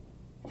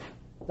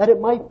 that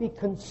it might be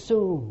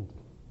consumed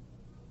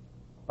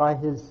by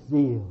His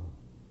zeal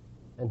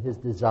and His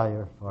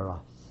desire for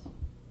us.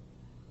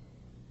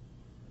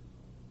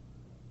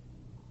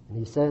 And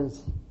He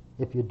says,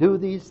 if you do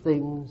these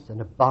things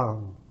and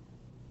abound,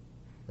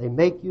 they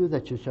make you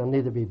that you shall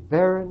neither be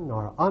barren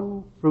nor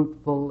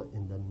unfruitful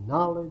in the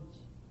knowledge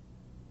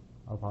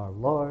of our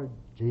Lord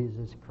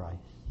Jesus Christ.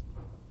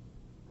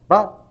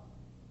 But,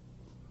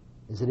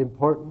 is it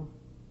important?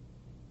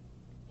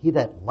 He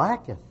that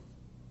lacketh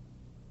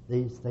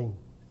these things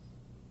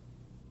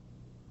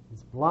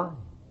is blind.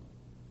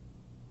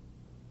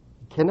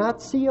 He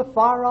cannot see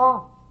afar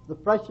off the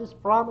precious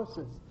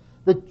promises,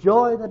 the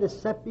joy that is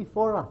set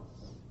before us.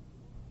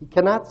 He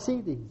cannot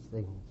see these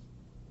things.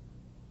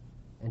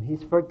 And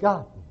he's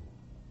forgotten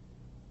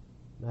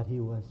that he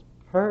was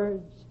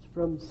purged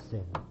from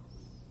sins.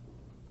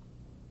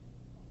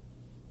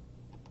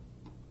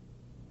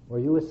 Were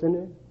you a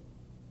sinner?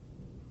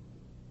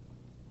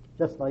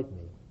 Just like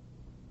me.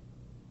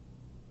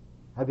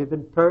 Have you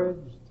been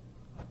purged?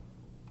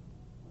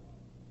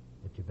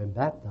 If you've been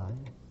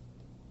baptized,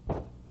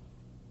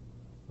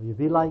 will you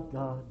be like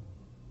God?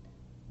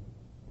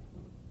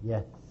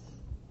 Yes.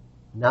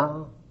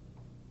 Now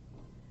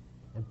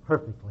and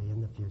perfectly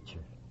in the future.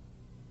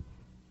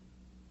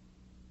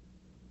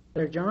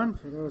 Brother John,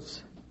 for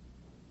those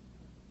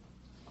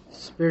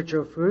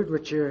spiritual food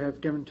which you have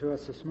given to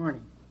us this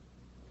morning.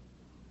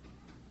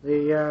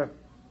 The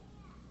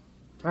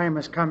time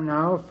has come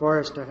now for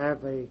us to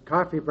have a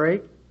coffee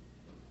break,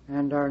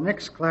 and our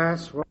next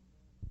class will